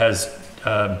board has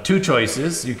 2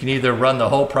 choices. You can either run the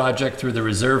whole project through the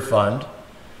reserve fund,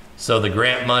 so the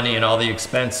grant money and all the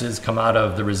expenses come out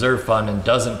of the reserve fund and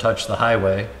doesn't touch the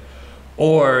highway,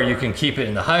 or you can keep it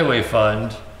in the highway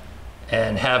fund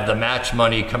and have the match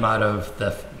money come out of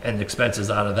and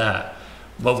expenses out of that.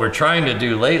 What we're trying to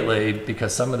do lately,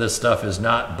 because some of this stuff is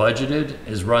not budgeted,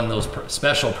 is run those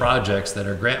special projects that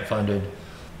are grant funded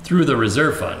through the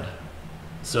reserve fund,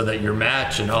 so that your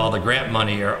match and all the grant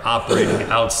money are operating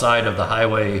outside of the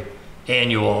highway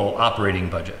annual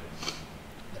operating budget.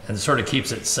 And it sort of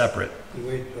keeps it separate.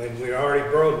 We already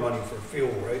borrowed money for fuel,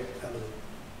 right?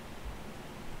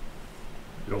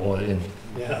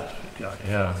 Yeah,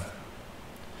 Yeah.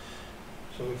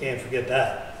 so we can't forget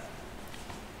that.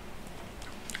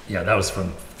 Yeah, that was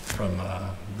from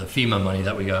the FEMA money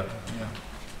that we got. Yeah.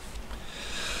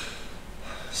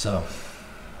 So.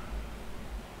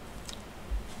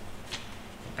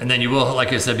 And then you will,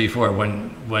 like I said before,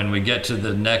 when we get to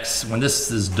the next, when this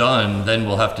is done, then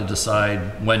we'll have to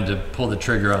decide when to pull the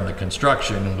trigger on the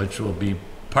construction, which will be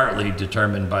partly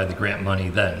determined by the grant money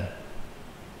then.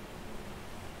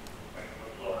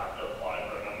 We'll have to apply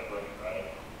for another grant, right?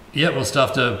 Yeah, we'll still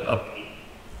have to,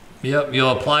 yep,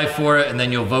 you'll apply for it and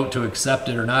then you'll vote to accept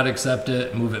it or not accept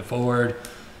it, move it forward.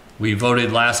 We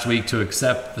voted last week to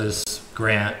accept this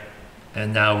grant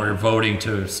and now we're voting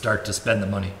to start to spend the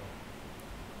money.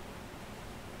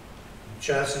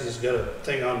 Chassis's got a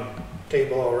thing on the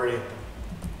table already.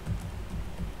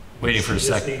 Waiting for a She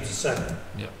just second. needs a second.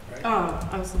 Yeah. Right? Oh,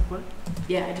 I was like, what?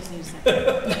 Yeah, I just need a second.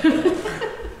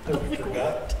 I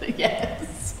forgot.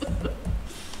 Yes.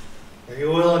 Are you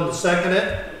willing to second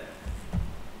it?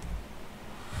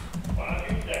 Why don't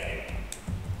you second?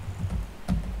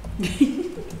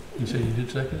 You say you did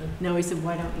second it? No, he said,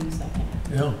 why don't you second it?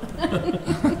 Yeah.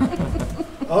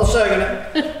 I'll second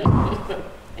it.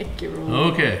 Thank you,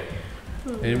 Roland. Okay.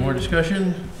 Any more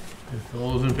discussion? If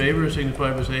all those in favor,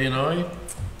 signify by saying aye.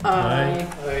 Aye.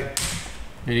 I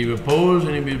Any opposed,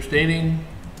 anybody abstaining?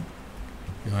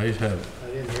 The ayes have it.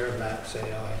 didn't hear Matt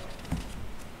say aye.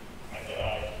 I said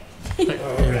aye.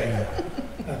 Oh, okay.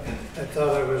 I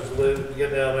thought I was getting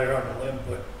down there on the limb,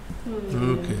 but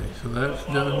Okay, so that's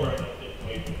done.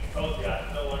 Oh,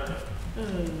 yeah, no learning.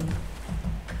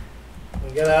 we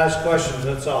gotta ask questions,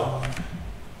 that's all.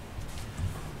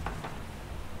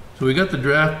 So we got the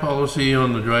draft policy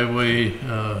on the driveway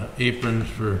aprons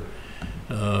for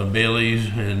Bailey's,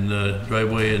 and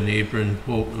driveway and the apron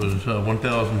quote was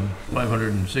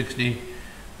 $1,560,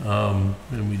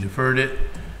 and we deferred it.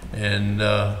 And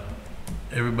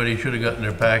everybody should have gotten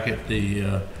their packet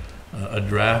a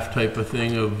draft type of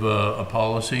thing of a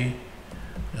policy.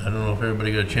 I don't know if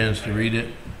everybody got a chance to read it.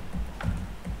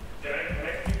 Can I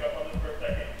pick up on this for a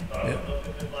second? So I Yeah. was looking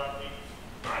at this last week.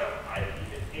 I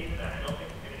even that, I don't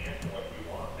think it's gonna answer what you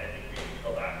want. I think we need to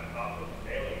go back and talk with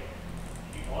Bailey.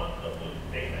 She wants the blue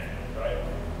statement in the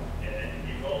driveway. And then if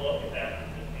you go look at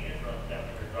that, the sand runs down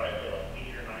to your driveway like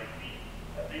 8 or 9 feet.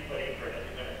 A 3-foot apron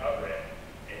isn't gonna cover it.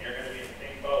 And you're gonna be in the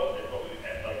same boat as what we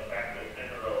had, like, back to the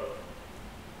center road.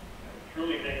 I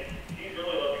truly think she's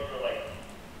really looking for, like,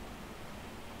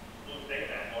 blue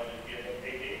statement more than she has a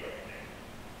big apron in there.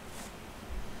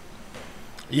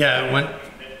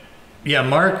 Yeah,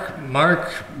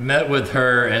 Mark met with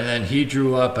her and then he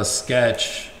drew up a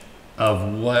sketch of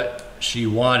what she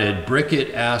wanted.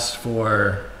 Brickett asked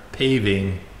for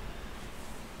paving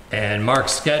and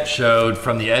Mark's sketch showed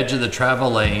from the edge of the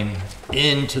travel lane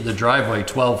into the driveway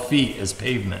 12 feet is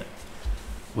pavement,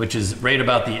 which is right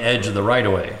about the edge of the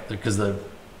right-of-way because the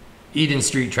Eden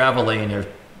Street travel lane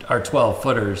are 12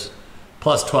 footers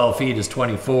plus 12 feet is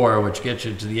 24, which gets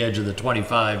you to the edge of the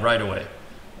 25 right-of-way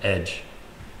edge.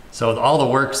 So all the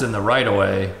work's in the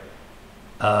right-of-way. It's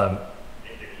a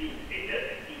huge apron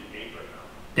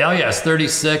now. Oh yeah, it's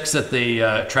 36 at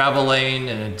the travel lane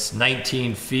and it's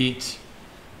 19 feet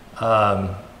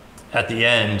at the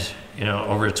end, you know,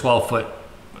 over a 12-foot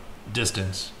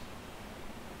distance.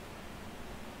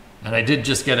 And I did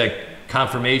just get a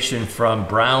confirmation from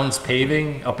Brown's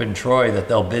Paving up in Troy that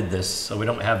they'll bid this, so we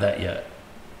don't have that yet.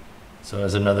 So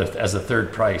as a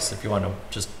third price, if you want to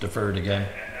just defer it again.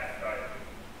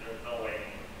 There's no way it can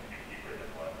be cheaper than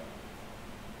what.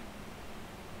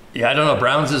 Yeah, I don't know.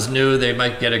 Brown's is new. They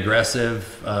might get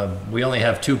aggressive. We only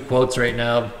have 2 quotes right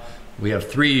now. We have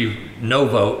 3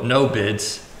 no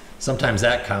bids. Sometimes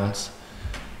that counts.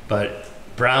 But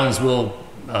Brown's will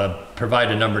provide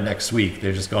a number next week.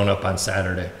 They're just going up on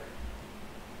Saturday.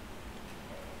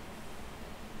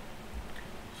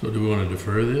 So do we want to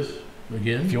defer this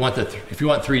again? If you want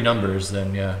 3 numbers,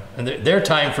 then yeah. And their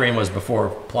time frame was before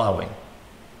plowing.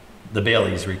 The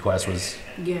Bailey's request was.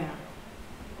 Yeah.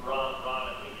 Ron,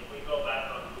 if we go back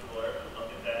on Google Earth and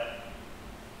look at that,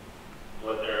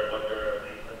 what they're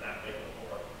they put that big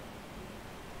before.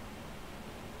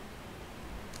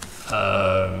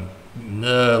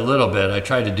 A little bit. I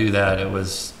tried to do that. It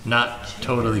was not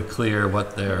totally clear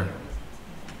what their.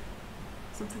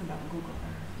 Something about Google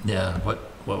Earth. Yeah,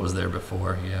 what was there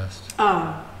before, he asked.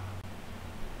 Oh.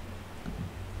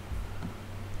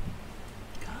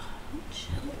 God,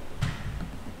 chill.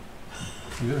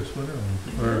 You got a sweater on?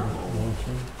 Or long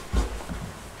sleeve?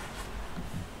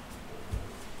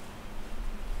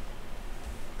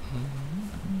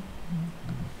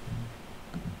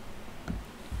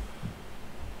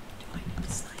 Do I need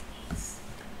to sign these?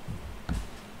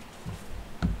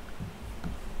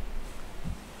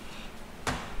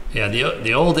 Yeah,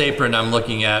 the old apron I'm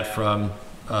looking at from,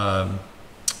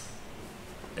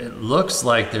 it looks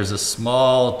like there's a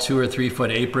small 2 or 3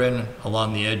 foot apron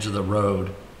along the edge of the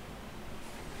road.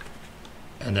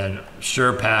 And then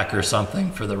SurePack or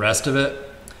something for the rest of it.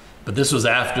 But this was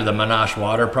after the Monash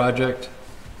Water project.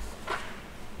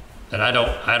 And I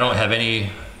don't have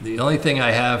any, the only thing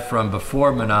I have from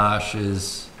before Monash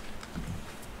is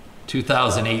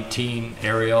 2018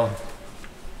 aerial.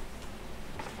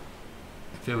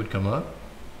 If it would come up.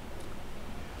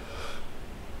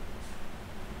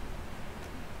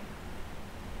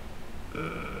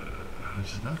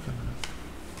 It's not coming up.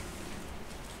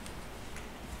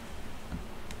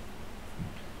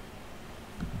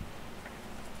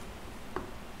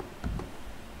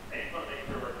 I just want to make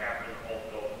sure we're capturing the whole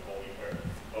bill before we start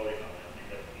voting on it,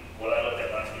 because what I looked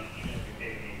at last week, even if we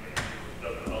take the increase, it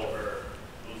doesn't over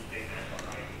lose statement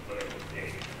behind what it would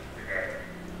take regardless.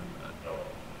 So,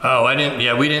 Oh, I didn't,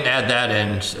 yeah, we didn't add that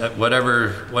in.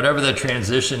 Whatever the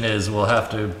transition is, we'll have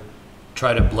to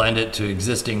try to blend it to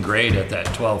existing grade at that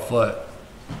 12 foot. right,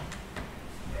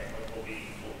 what will be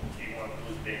one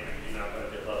lose statement, you're not going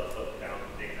to just let us put down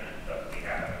the statement and stuff we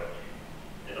have,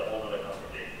 which is a whole other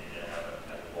conversation to have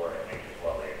at the board, I think, as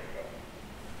well later.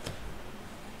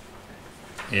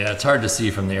 Yeah, it's hard to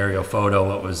see from the aerial photo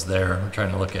what was there. I'm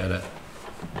trying to look at it.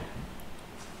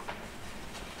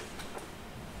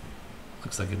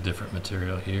 Looks like a different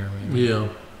material here, maybe. Yeah,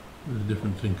 there's a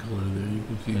difference in color there, you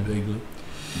can see vaguely.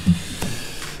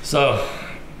 So,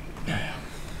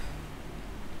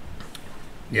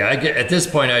 yeah, at this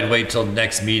point, I'd wait till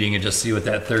next meeting and just see what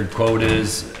that third quote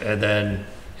is. And then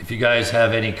if you guys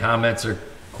have any comments or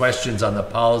questions on the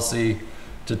policy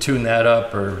to tune that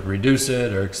up or reduce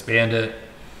it or expand it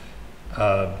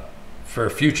for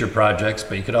future projects,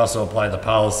 but you could also apply the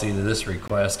policy to this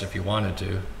request if you wanted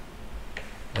to.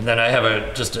 And then I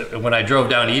have when I drove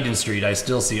down Eden Street, I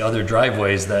still see other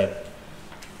driveways that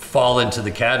fall into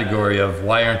the category of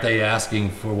why aren't they asking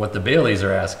for what the Baileys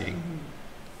are asking?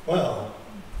 Well,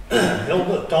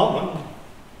 Hilda Tallman,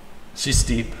 She's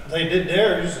steep. they did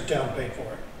theirs, the town paid for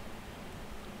it.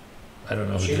 I don't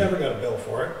know. She never got a bill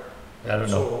for it. I don't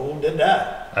know. So who did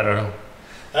that? I don't know.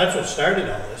 That's what started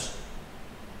all this.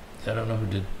 I don't know who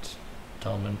did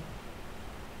Tallman.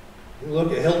 You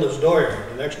look at Hilda's dooryard,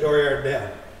 the next dooryard down.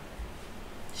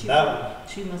 She, That one,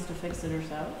 she must have fixed it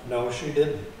herself. no, she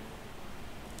didn't.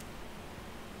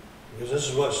 Because this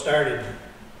is what started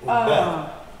with Oh.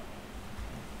 Beth.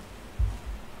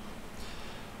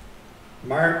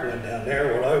 Mark went down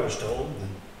there, what I was told, and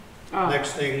Oh.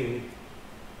 next thing,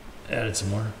 Added some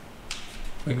more.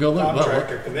 We can go look. Well,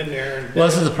 contractor come in there and.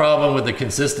 this is the problem with the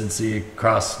consistency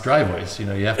across driveways. You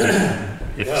know, you have to,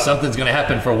 if Well- something's going to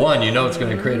happen for one, you know it's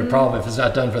going to create a problem if it's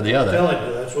not done for the I'm other. telling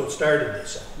you, that's what started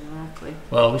this. Exactly.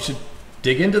 Well, we should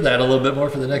dig into that a little bit more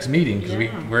for the next meeting because Yeah.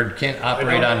 we can't I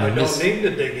operate don't on this. need to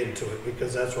dig into it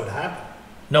because that's what happened.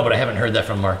 No, but I haven't heard that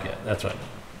from Mark yet. That's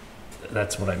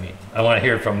what I mean. I want to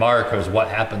hear it from Mark as what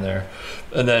happened there,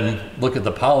 and then look at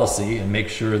the policy and make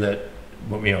sure that,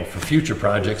 you know, for future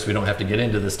projects we don't have to get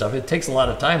into this stuff. It takes a lot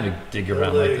of time to dig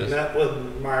around like They this. met with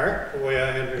Mark, the way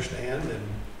I understand,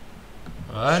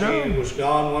 and I she know. was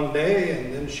gone one day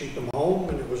and then she come home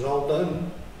and it was all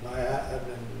done. And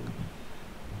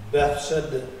Beth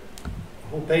said that,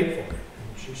 who paid for it? And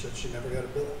she said she never got a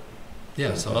bill.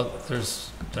 Yeah, so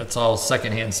that's all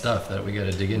secondhand stuff that we got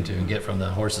to dig into and get from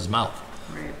the horse's mouth.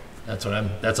 Right.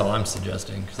 That's all I'm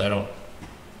suggesting because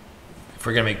if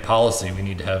we're gonna make policy, we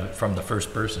need to have it from the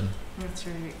first person. That's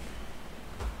right.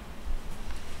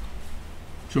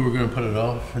 So we're gonna put it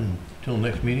off until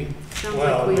next meeting? Sounds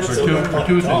Well, like we we're have still to. got For plenty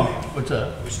Tuesday? time. What's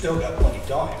that? We still got plenty of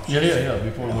time. Yeah,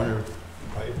 before winter,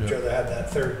 I'd rather have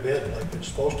that third bid like it's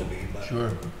supposed to be, but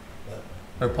sure.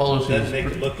 Our policy then is, they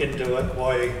could look into it,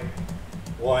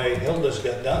 why Hilda's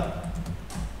got done.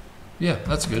 Yeah,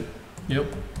 that's good. yep.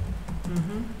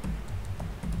 Mm-hmm.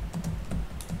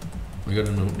 We got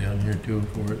a note down here too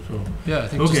for it, so. Yeah, I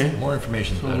think Okay. just more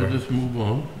information is So better. we'll just move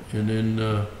on, and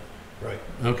then, Right.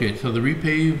 okay, so the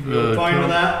repave. You fine town- with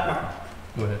that, Mark?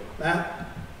 Go ahead. Matt?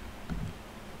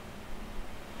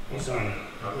 He's on.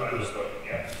 I'm fine with what,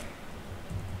 yeah,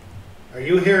 Are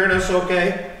you hearing us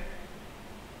okay?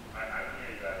 I'm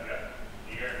hearing that,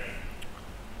 yeah. You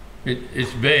hear me?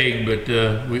 It's vague, but,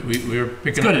 we're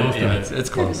picking up most of it. It's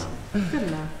close. Good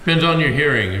enough. Depends on your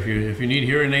hearing. If you need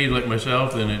hearing aids like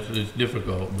myself, then it's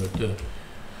difficult, but,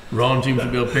 Ron seems to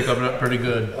be able to pick up that pretty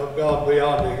good. I've gone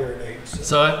beyond the hearing aids.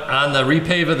 So on the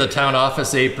repave of the town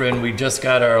office apron, we just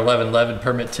got our 1111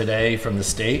 permit today from the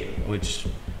state, which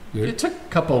Good. it took a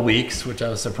couple of weeks, which I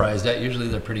was surprised at. Usually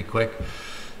they're pretty quick.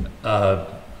 I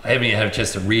haven't even had a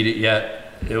chance to read it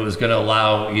yet. it was gonna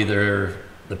allow either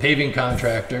the paving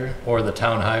contractor or the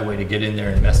town highway to get in there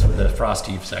and mess with the frost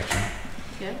heave section.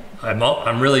 Yeah.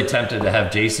 I'm really tempted to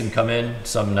have Jason come in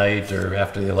some night or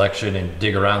after the election and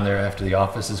dig around there after the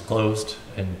office is closed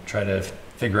and try to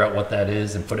figure out what that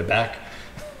is and put it back.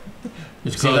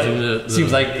 It's Seems like, causing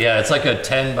seems like, yeah, it's like a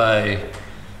 10 by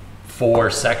 4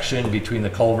 section between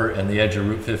the culvert and the edge of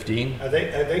Route 15. Are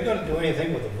they gonna do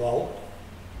anything with the vault?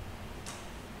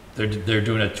 They're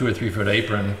doing a 2 or 3 foot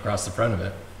apron across the front of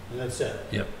it. And that's it?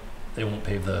 Yep. They won't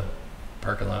pave the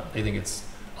parking lot. They think it's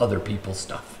other people's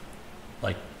stuff,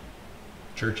 like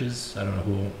churches. I don't know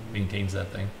who maintains that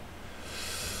thing,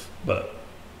 but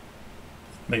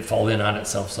it may fall in on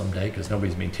itself someday because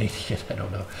nobody's maintaining it. I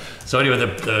don't know. So anyway, the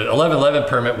 1111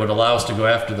 permit would allow us to go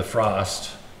after the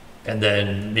frost and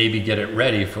then maybe get it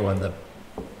ready for when the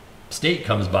state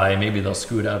comes by. Maybe they'll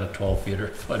scoot out a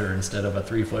 12-footer instead of a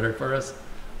 3-footer for us,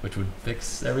 which would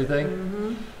fix everything.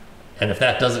 Mm-hmm. And if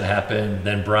that doesn't happen,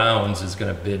 then Brown's is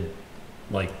going to bid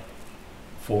like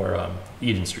for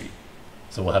Eden Street.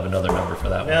 So we'll have another number for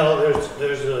that one. Now,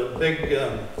 there's a big,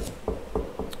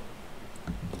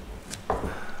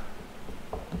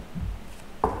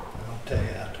 I'll tell you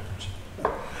afterwards.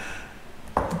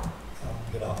 I'll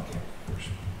get off camera first.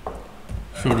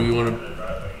 So do we want to,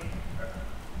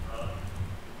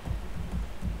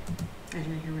 I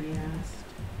didn't hear what he asked.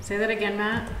 Say that again,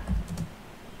 Matt.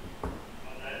 On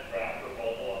that draft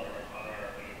proposal on our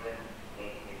apron, when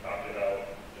we talked about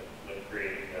with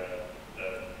creating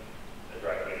the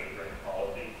driveway apron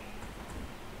policy,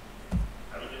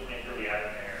 I would just make sure we add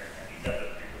in there, and you got the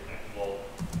 3% slope.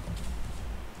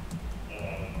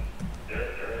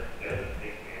 There's a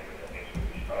big standard that makes sure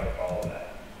we should probably follow that.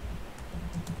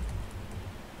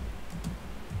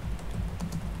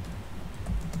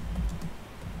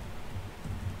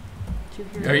 Did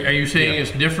you hear? are you saying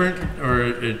it's different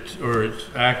or it's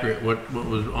accurate? What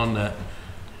was on that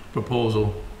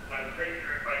proposal? I'm pretty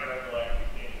sure if I recollect,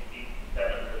 you can keep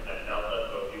 7% delta,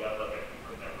 so if you have like a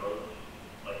 2% road,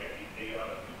 like if you say you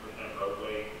have a 2%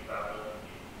 roadway travel,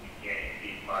 you can't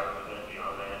exceed 5%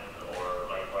 beyond that, or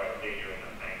likewise, say you're in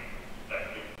the same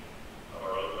section of a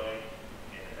roadway,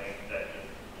 in the same section,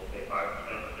 we'll say 5%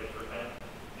 or 6%,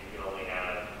 you can only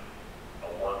have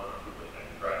a 1 or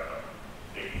 2% drive-up.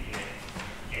 So you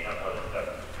can't have more than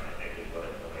 7%, I think is what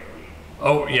it's the way we.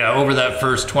 Oh, yeah, over that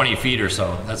first 20 feet or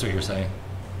so. That's what you're saying.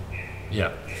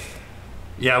 Yeah.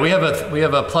 Yeah, we have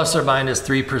a plus or minus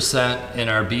 3% in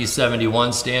our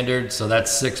B71 standard, so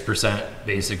that's 6%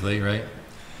 basically, right?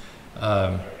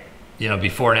 You know,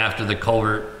 before and after the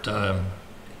culvert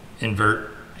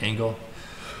invert angle.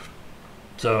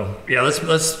 So yeah,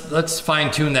 let's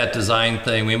fine tune that design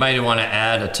thing. We might want to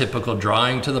add a typical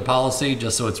drawing to the policy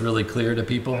just so it's really clear to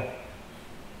people. In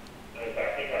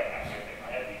fact,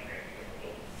 I have these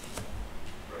things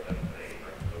for them today,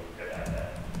 so we could add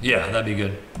that. Yeah, that'd be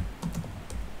good.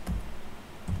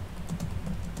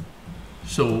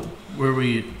 So where are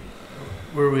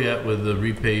we at with the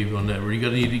repave on that? We're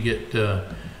gonna need to get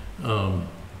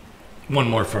One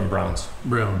more from Brown's.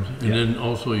 Browns, and Yeah. then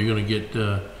also you're gonna get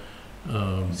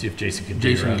See if Jason can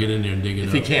dig around. get in there and dig it up.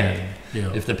 If he can. Yeah.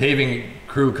 If the paving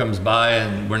crew comes by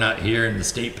and we're not here and the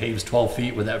state paves 12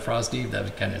 feet with that frost heave, that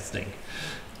would kind of stink.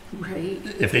 Right.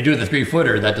 If they do the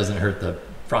 3-footer, that doesn't hurt the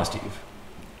frost heave.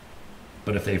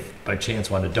 But if they by chance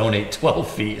want to donate 12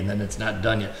 feet and then it's not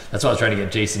done yet, that's why I was trying to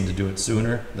get Jason to do it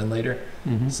sooner than later.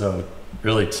 Mhm. So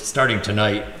really starting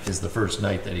tonight is the first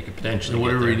night that he could potentially And get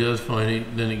whatever there. he does find,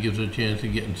 then it gives a chance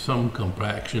of getting some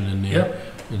compaction in there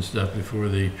Yep. and stuff before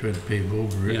they try to pave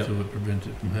over it, Yep. so it prevents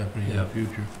it from happening in the Yep.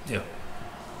 future. Yep.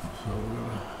 So we're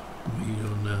gonna meet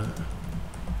on that,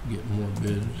 get more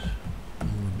bids,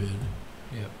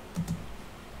 Yep.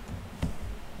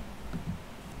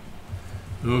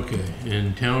 Okay,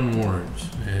 and town warrants,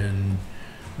 and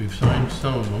we've signed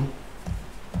some of them.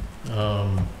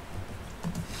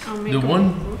 I'll make The a-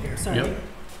 one- Oops, sorry. Yep.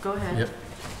 Go ahead. Yep.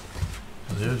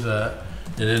 So there's that,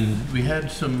 and then we had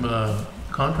some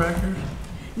contractors,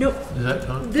 Nope. is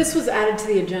that This was added to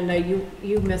the agenda.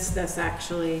 You missed this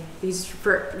actually. These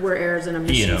were errors and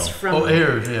omissions from. Oh,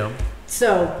 heirs, yeah,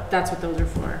 So that's what those are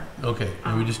for. okay,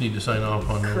 and we just need to sign off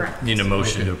on that. Correct. Need a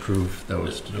motion Okay. to approve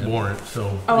those. The warrant,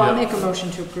 so. Oh, I'll yeah. make a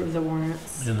motion to approve the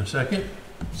warrants. In a second,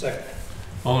 Second.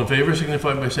 all in favor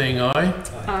signify by saying aye.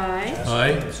 Aye.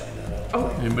 Aye. Sign that out.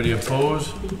 Oh. Anybody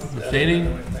opposed, abstaining?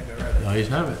 I think I read it. Ayes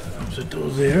have it. I'll set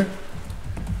those there.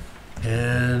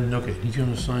 And, okay, he's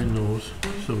gonna sign those.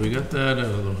 So we got that out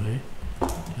of the way.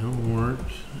 Town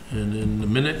warrants. And then the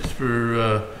minutes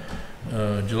for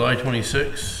July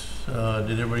 26th.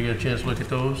 Did everybody get a chance to look at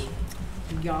those?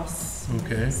 Yes.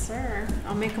 Okay. Yes, sir.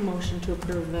 I'll make a motion to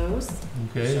approve those.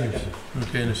 Okay, Second.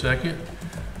 okay, in a second.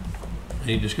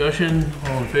 Any discussion?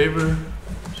 All in favor?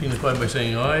 Signify by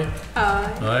saying aye.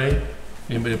 Aye.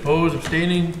 Anybody opposed,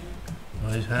 abstaining?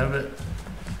 Ayes have it.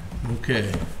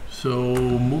 Okay, so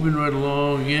moving right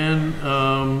along again,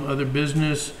 other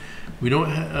business. We don't,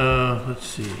 let's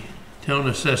see, town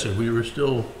assessor, we were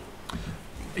still,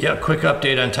 Yeah, quick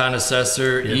update on town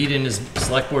assessor. Yeah. Eden is,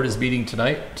 select board is meeting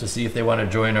tonight to see if they want to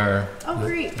join our Oh,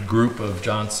 great. group of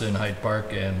Johnson, Hyde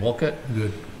Park, and Wolcott.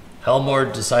 good. Helmore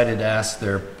decided to ask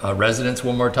their residents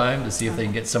one more time to see if they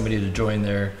can get somebody to join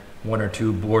their 1 or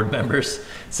 2 board members.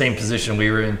 Same position we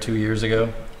were in 2 years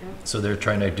ago. So they're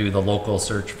trying to do the local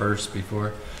search first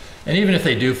before. And even if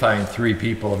they do find 3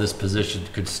 people, this position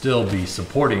could still be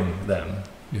supporting them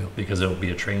Yeah. because it'll be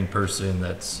a trained person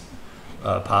that's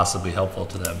possibly helpful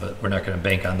to them, but we're not going to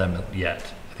bank on them yet.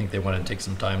 I think they want to take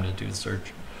some time to do the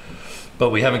search. But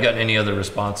we haven't gotten any other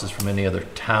responses from any other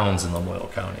towns in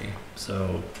Lamoille County.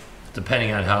 So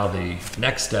depending on how the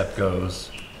next step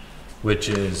goes, which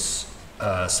is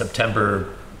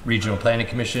September Regional Planning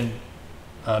Commission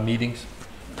meetings,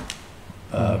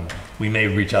 we may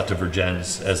reach out to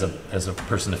Virgins as a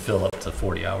person to fill up to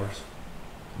 40 hours.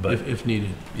 But If needed.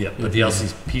 yeah, but the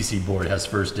LCPC board has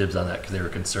first dibs on that because they were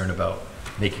concerned about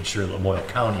making sure Lamoille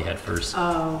County had first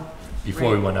Oh. before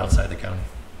we right. went outside the county.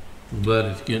 I'm glad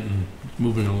it's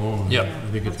moving along. Yep.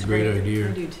 I think it's That's a great I idea.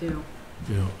 do too.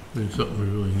 Yeah, it's something we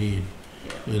really need.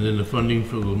 And then the funding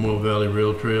for the Lamoille Valley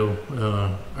Rail Trail,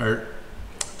 Art,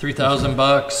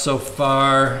 $3,000 so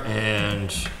far,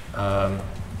 and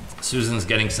Susan's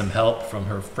getting some help from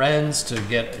her friends to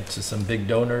get to some big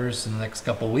donors in the next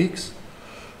couple of weeks.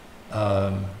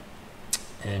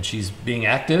 And she's being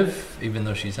active, even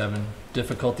though she's having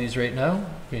difficulties right now,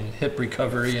 being hip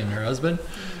recovery and her husband,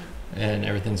 and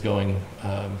everything's going.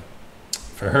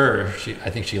 For her, I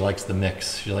think she likes the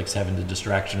mix. She likes having the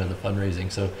distraction of the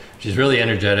fundraising. So she's really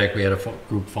energetic. We had a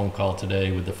group phone call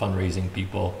today with the fundraising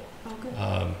people. Oh,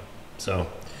 good. So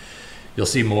you'll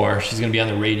see more. She's going to be on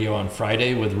the radio on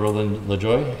Friday with Roland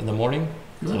LaJoy in the morning.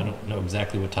 So I don't know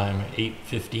exactly what time,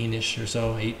 8:15-ish or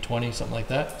so, 8:20, something like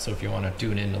that. So if you want to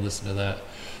tune in to listen to that.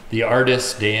 The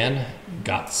artist, Dan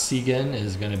Gottsegan,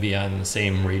 is going to be on the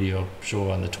same radio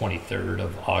show on the 23rd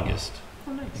of August,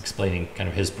 Oh, nice. explaining kind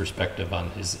of his perspective on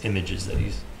his images that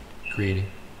he's creating.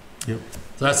 Yep.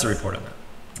 So that's the report on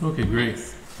that. Okay, great.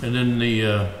 And then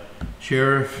the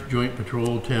Sheriff Joint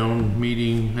Patrol Town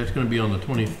Meeting, that's gonna be on the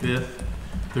 25th,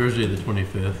 Thursday the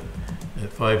 25th,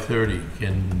 at 5:30.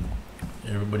 Can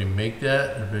everybody make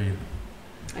that? I think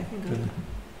I've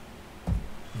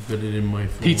got it in my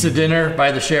phone. Pizza dinner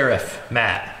by the sheriff,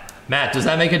 Matt. Matt, does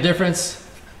that make a difference?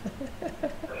 It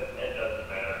doesn't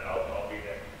matter, I'll be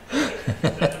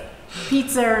there.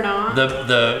 pizza or not.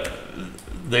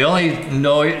 The only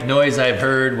noise I've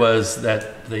heard was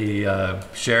that the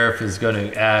sheriff is going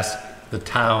to ask the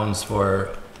towns for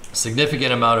a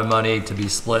significant amount of money to be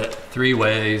split 3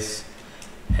 ways,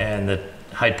 and the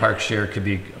Hyde Park share could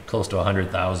be close to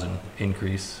 100,000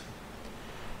 increase.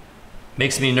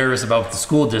 Makes me nervous about what the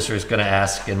school district's going to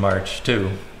ask in March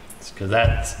too, because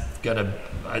that's gonna.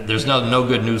 There's no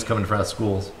good news coming from our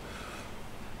schools.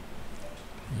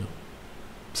 Yep.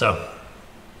 So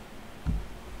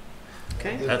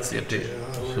Okay. that's the update.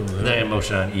 So Then a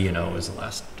motion on E&O is the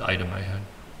last item I had.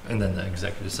 And then the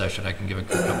executive session, I can give a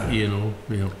quick update. E&O,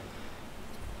 yeah.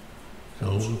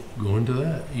 So we'll go into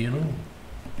that, E&O.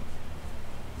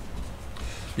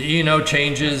 The E&O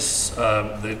changes,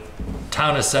 the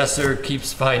town assessor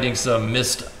keeps finding some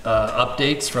missed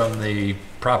updates from the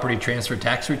property transfer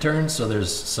tax returns. So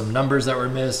there's some numbers that were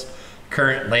missed,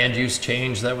 current land use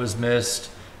change that was missed,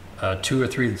 2 or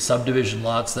 3 subdivision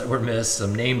lots that were missed,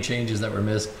 some name changes that were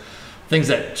missed, things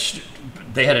that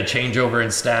they had a changeover in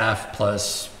staff,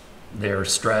 plus they're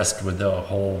stressed with the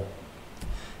whole,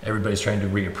 everybody's trying to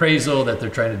reappraisal that they're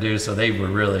trying to do, so they were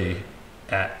really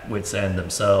at wit's end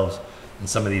themselves, and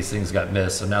some of these things got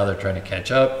missed, so now they're trying to catch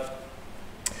up.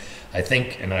 I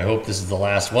think, and I hope this is the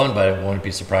last one, but I won't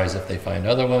be surprised if they find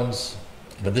other ones.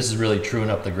 But this is really truing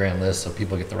up the grand list so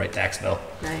people get the right tax bill.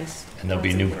 Nice. And there'll be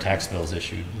That's new important. tax bills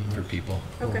issued for people.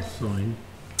 Okay. Sign.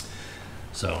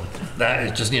 So that, I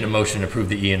just need a motion to approve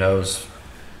the E&Os.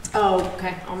 Oh,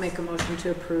 okay. I'll make a motion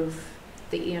to approve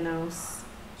the E&Os.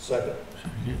 Second.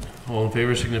 All in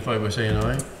favor signify by saying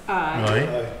aye. Aye.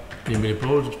 Aye. Anybody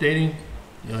opposed, abstaining?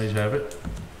 The ayes have it.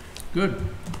 Good.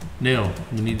 Now,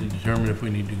 we need to determine if we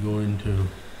need to go into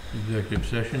executive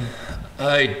session.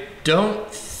 I don't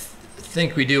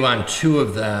think we do on 2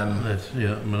 of them. That's,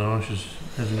 yeah, Minosh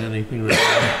hasn't got anything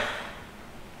right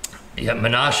Yeah,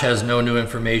 Minash has no new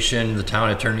information. The town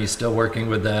attorney is still working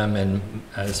with them. And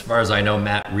as far as I know,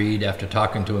 Matt Reed, after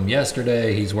talking to him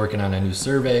yesterday, he's working on a new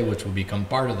survey, which will become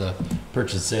part of the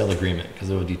purchase sale agreement because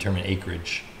it will determine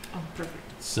acreage. Oh, perfect.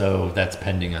 So that's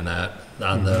pending on that.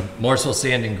 On the morsel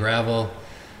sand and gravel,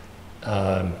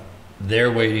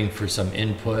 they're waiting for some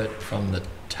input from the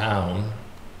town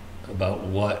about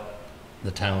what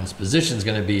the town's position is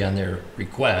going to be on their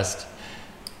request,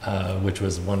 which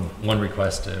was one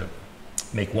request to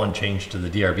make one change to the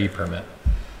DRB permit.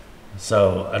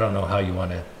 So I don't know how you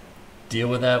want to deal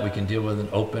with that. We can deal with an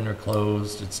open or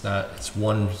closed. It's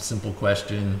one simple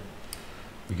question.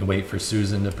 We can wait for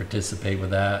Susan to participate with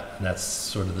that. And that's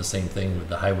sort of the same thing with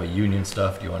the highway union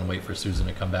stuff. Do you want to wait for Susan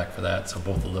to come back for that? So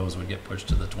both of those would get pushed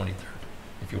to the 23rd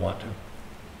if you want to,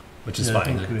 which is Yeah, I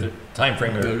fine. think The time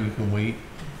frame. we can wait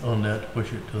on that to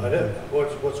push it to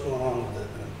What's going on with it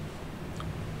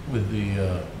then? with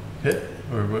the pit,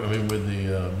 or I mean with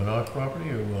the Menage property,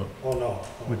 or what? Oh, no.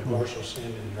 Which one? Marshall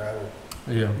Sand and Gravel.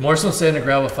 Yeah. Morsel Sand and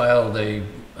Gravel filed a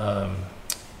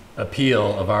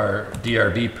appeal of our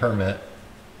DRB permit,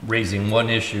 raising one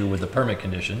issue with the permit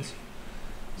conditions.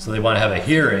 So they want to have a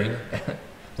hearing.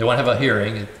 They want to have a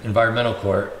hearing, environmental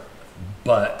court,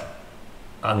 but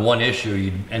on one issue,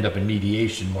 you'd end up in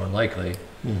mediation more than likely.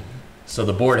 So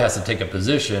the board has to take a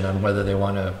position on whether they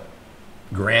want to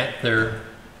grant their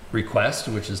request,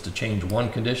 which is to change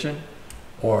one condition,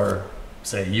 or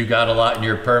say, you got a lot in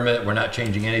your permit, we're not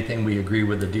changing anything, we agree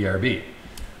with the DRB.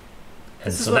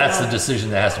 And so that's the decision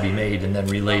that has to be made and then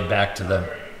relayed back to them.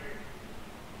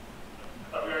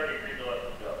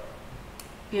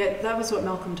 Yeah, that was what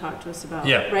Malcolm talked to us about.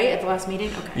 Yeah. Right, at the last meeting?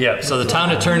 Okay. Yeah, so the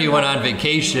town attorney went on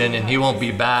vacation and he won't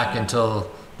be back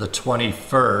until the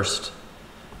 21st.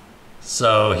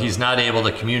 So he's not able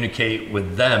to communicate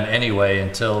with them anyway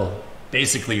until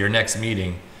basically your next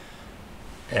meeting.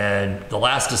 And the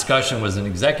last discussion was an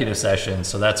executive session,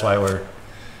 so that's why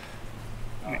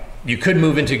you could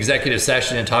move into executive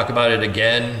session and talk about it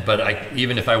again, but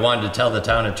even if I wanted to tell the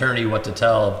town attorney what to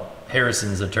tell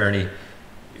Harrison's attorney,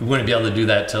 we wouldn't be able to do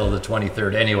that till the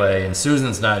 23rd anyway, and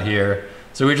Susan's not here.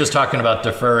 So we're just talking about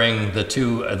deferring the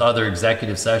two other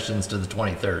executive sessions to the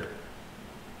 23rd.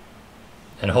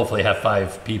 And hopefully have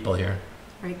 5 people here.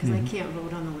 Right, because I can't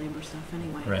vote on the labor stuff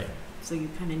anyway. Right. So you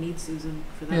kind of need Susan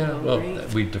for that Yeah, vote, well,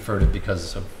 right? we deferred it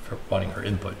because of her wanting her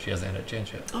input. She hasn't had a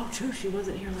chance yet. Oh, true, she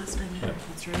wasn't here last time either. Yeah.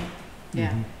 That's right.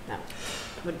 Yeah, that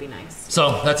would be nice. So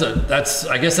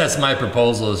I guess that's my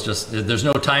proposal, is just, there's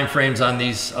no time frames on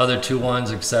these other 2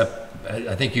 ones, except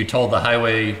I think you told the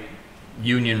highway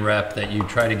union rep that you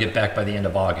try to get back by the end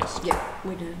of August. Yeah,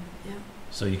 we did, yeah.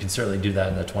 So you can certainly do that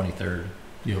in the 23rd.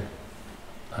 Yep.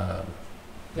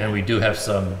 And we do have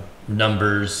some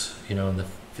numbers, in the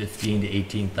 $15,000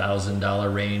 to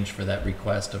 $18,000 range for that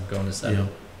request of going to 7. Yeah.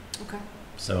 Okay.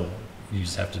 So you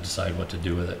just have to decide what to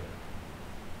do with it.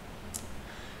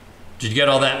 Did you get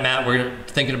all that, Matt? We're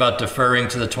thinking about deferring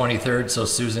to the 23rd, so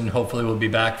Susan hopefully will be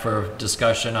back for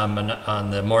discussion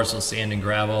on the morsel sand and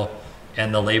gravel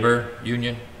and the labor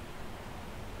union.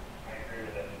 I agree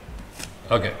with it.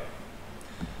 Okay,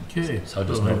 Okay. so I'll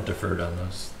just note deferred on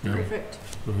those. Yeah. Perfect.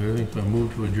 So everything's been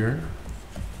moved to adjourn.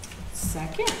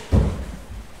 Second.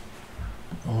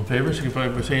 All in favor, signify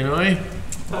by saying aye.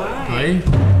 Bye. Aye.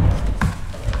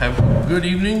 Have a good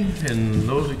evening, and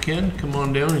those that can, come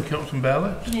on down and count some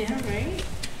ballots. Yeah, right?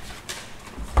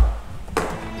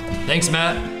 Thanks,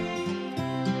 Matt.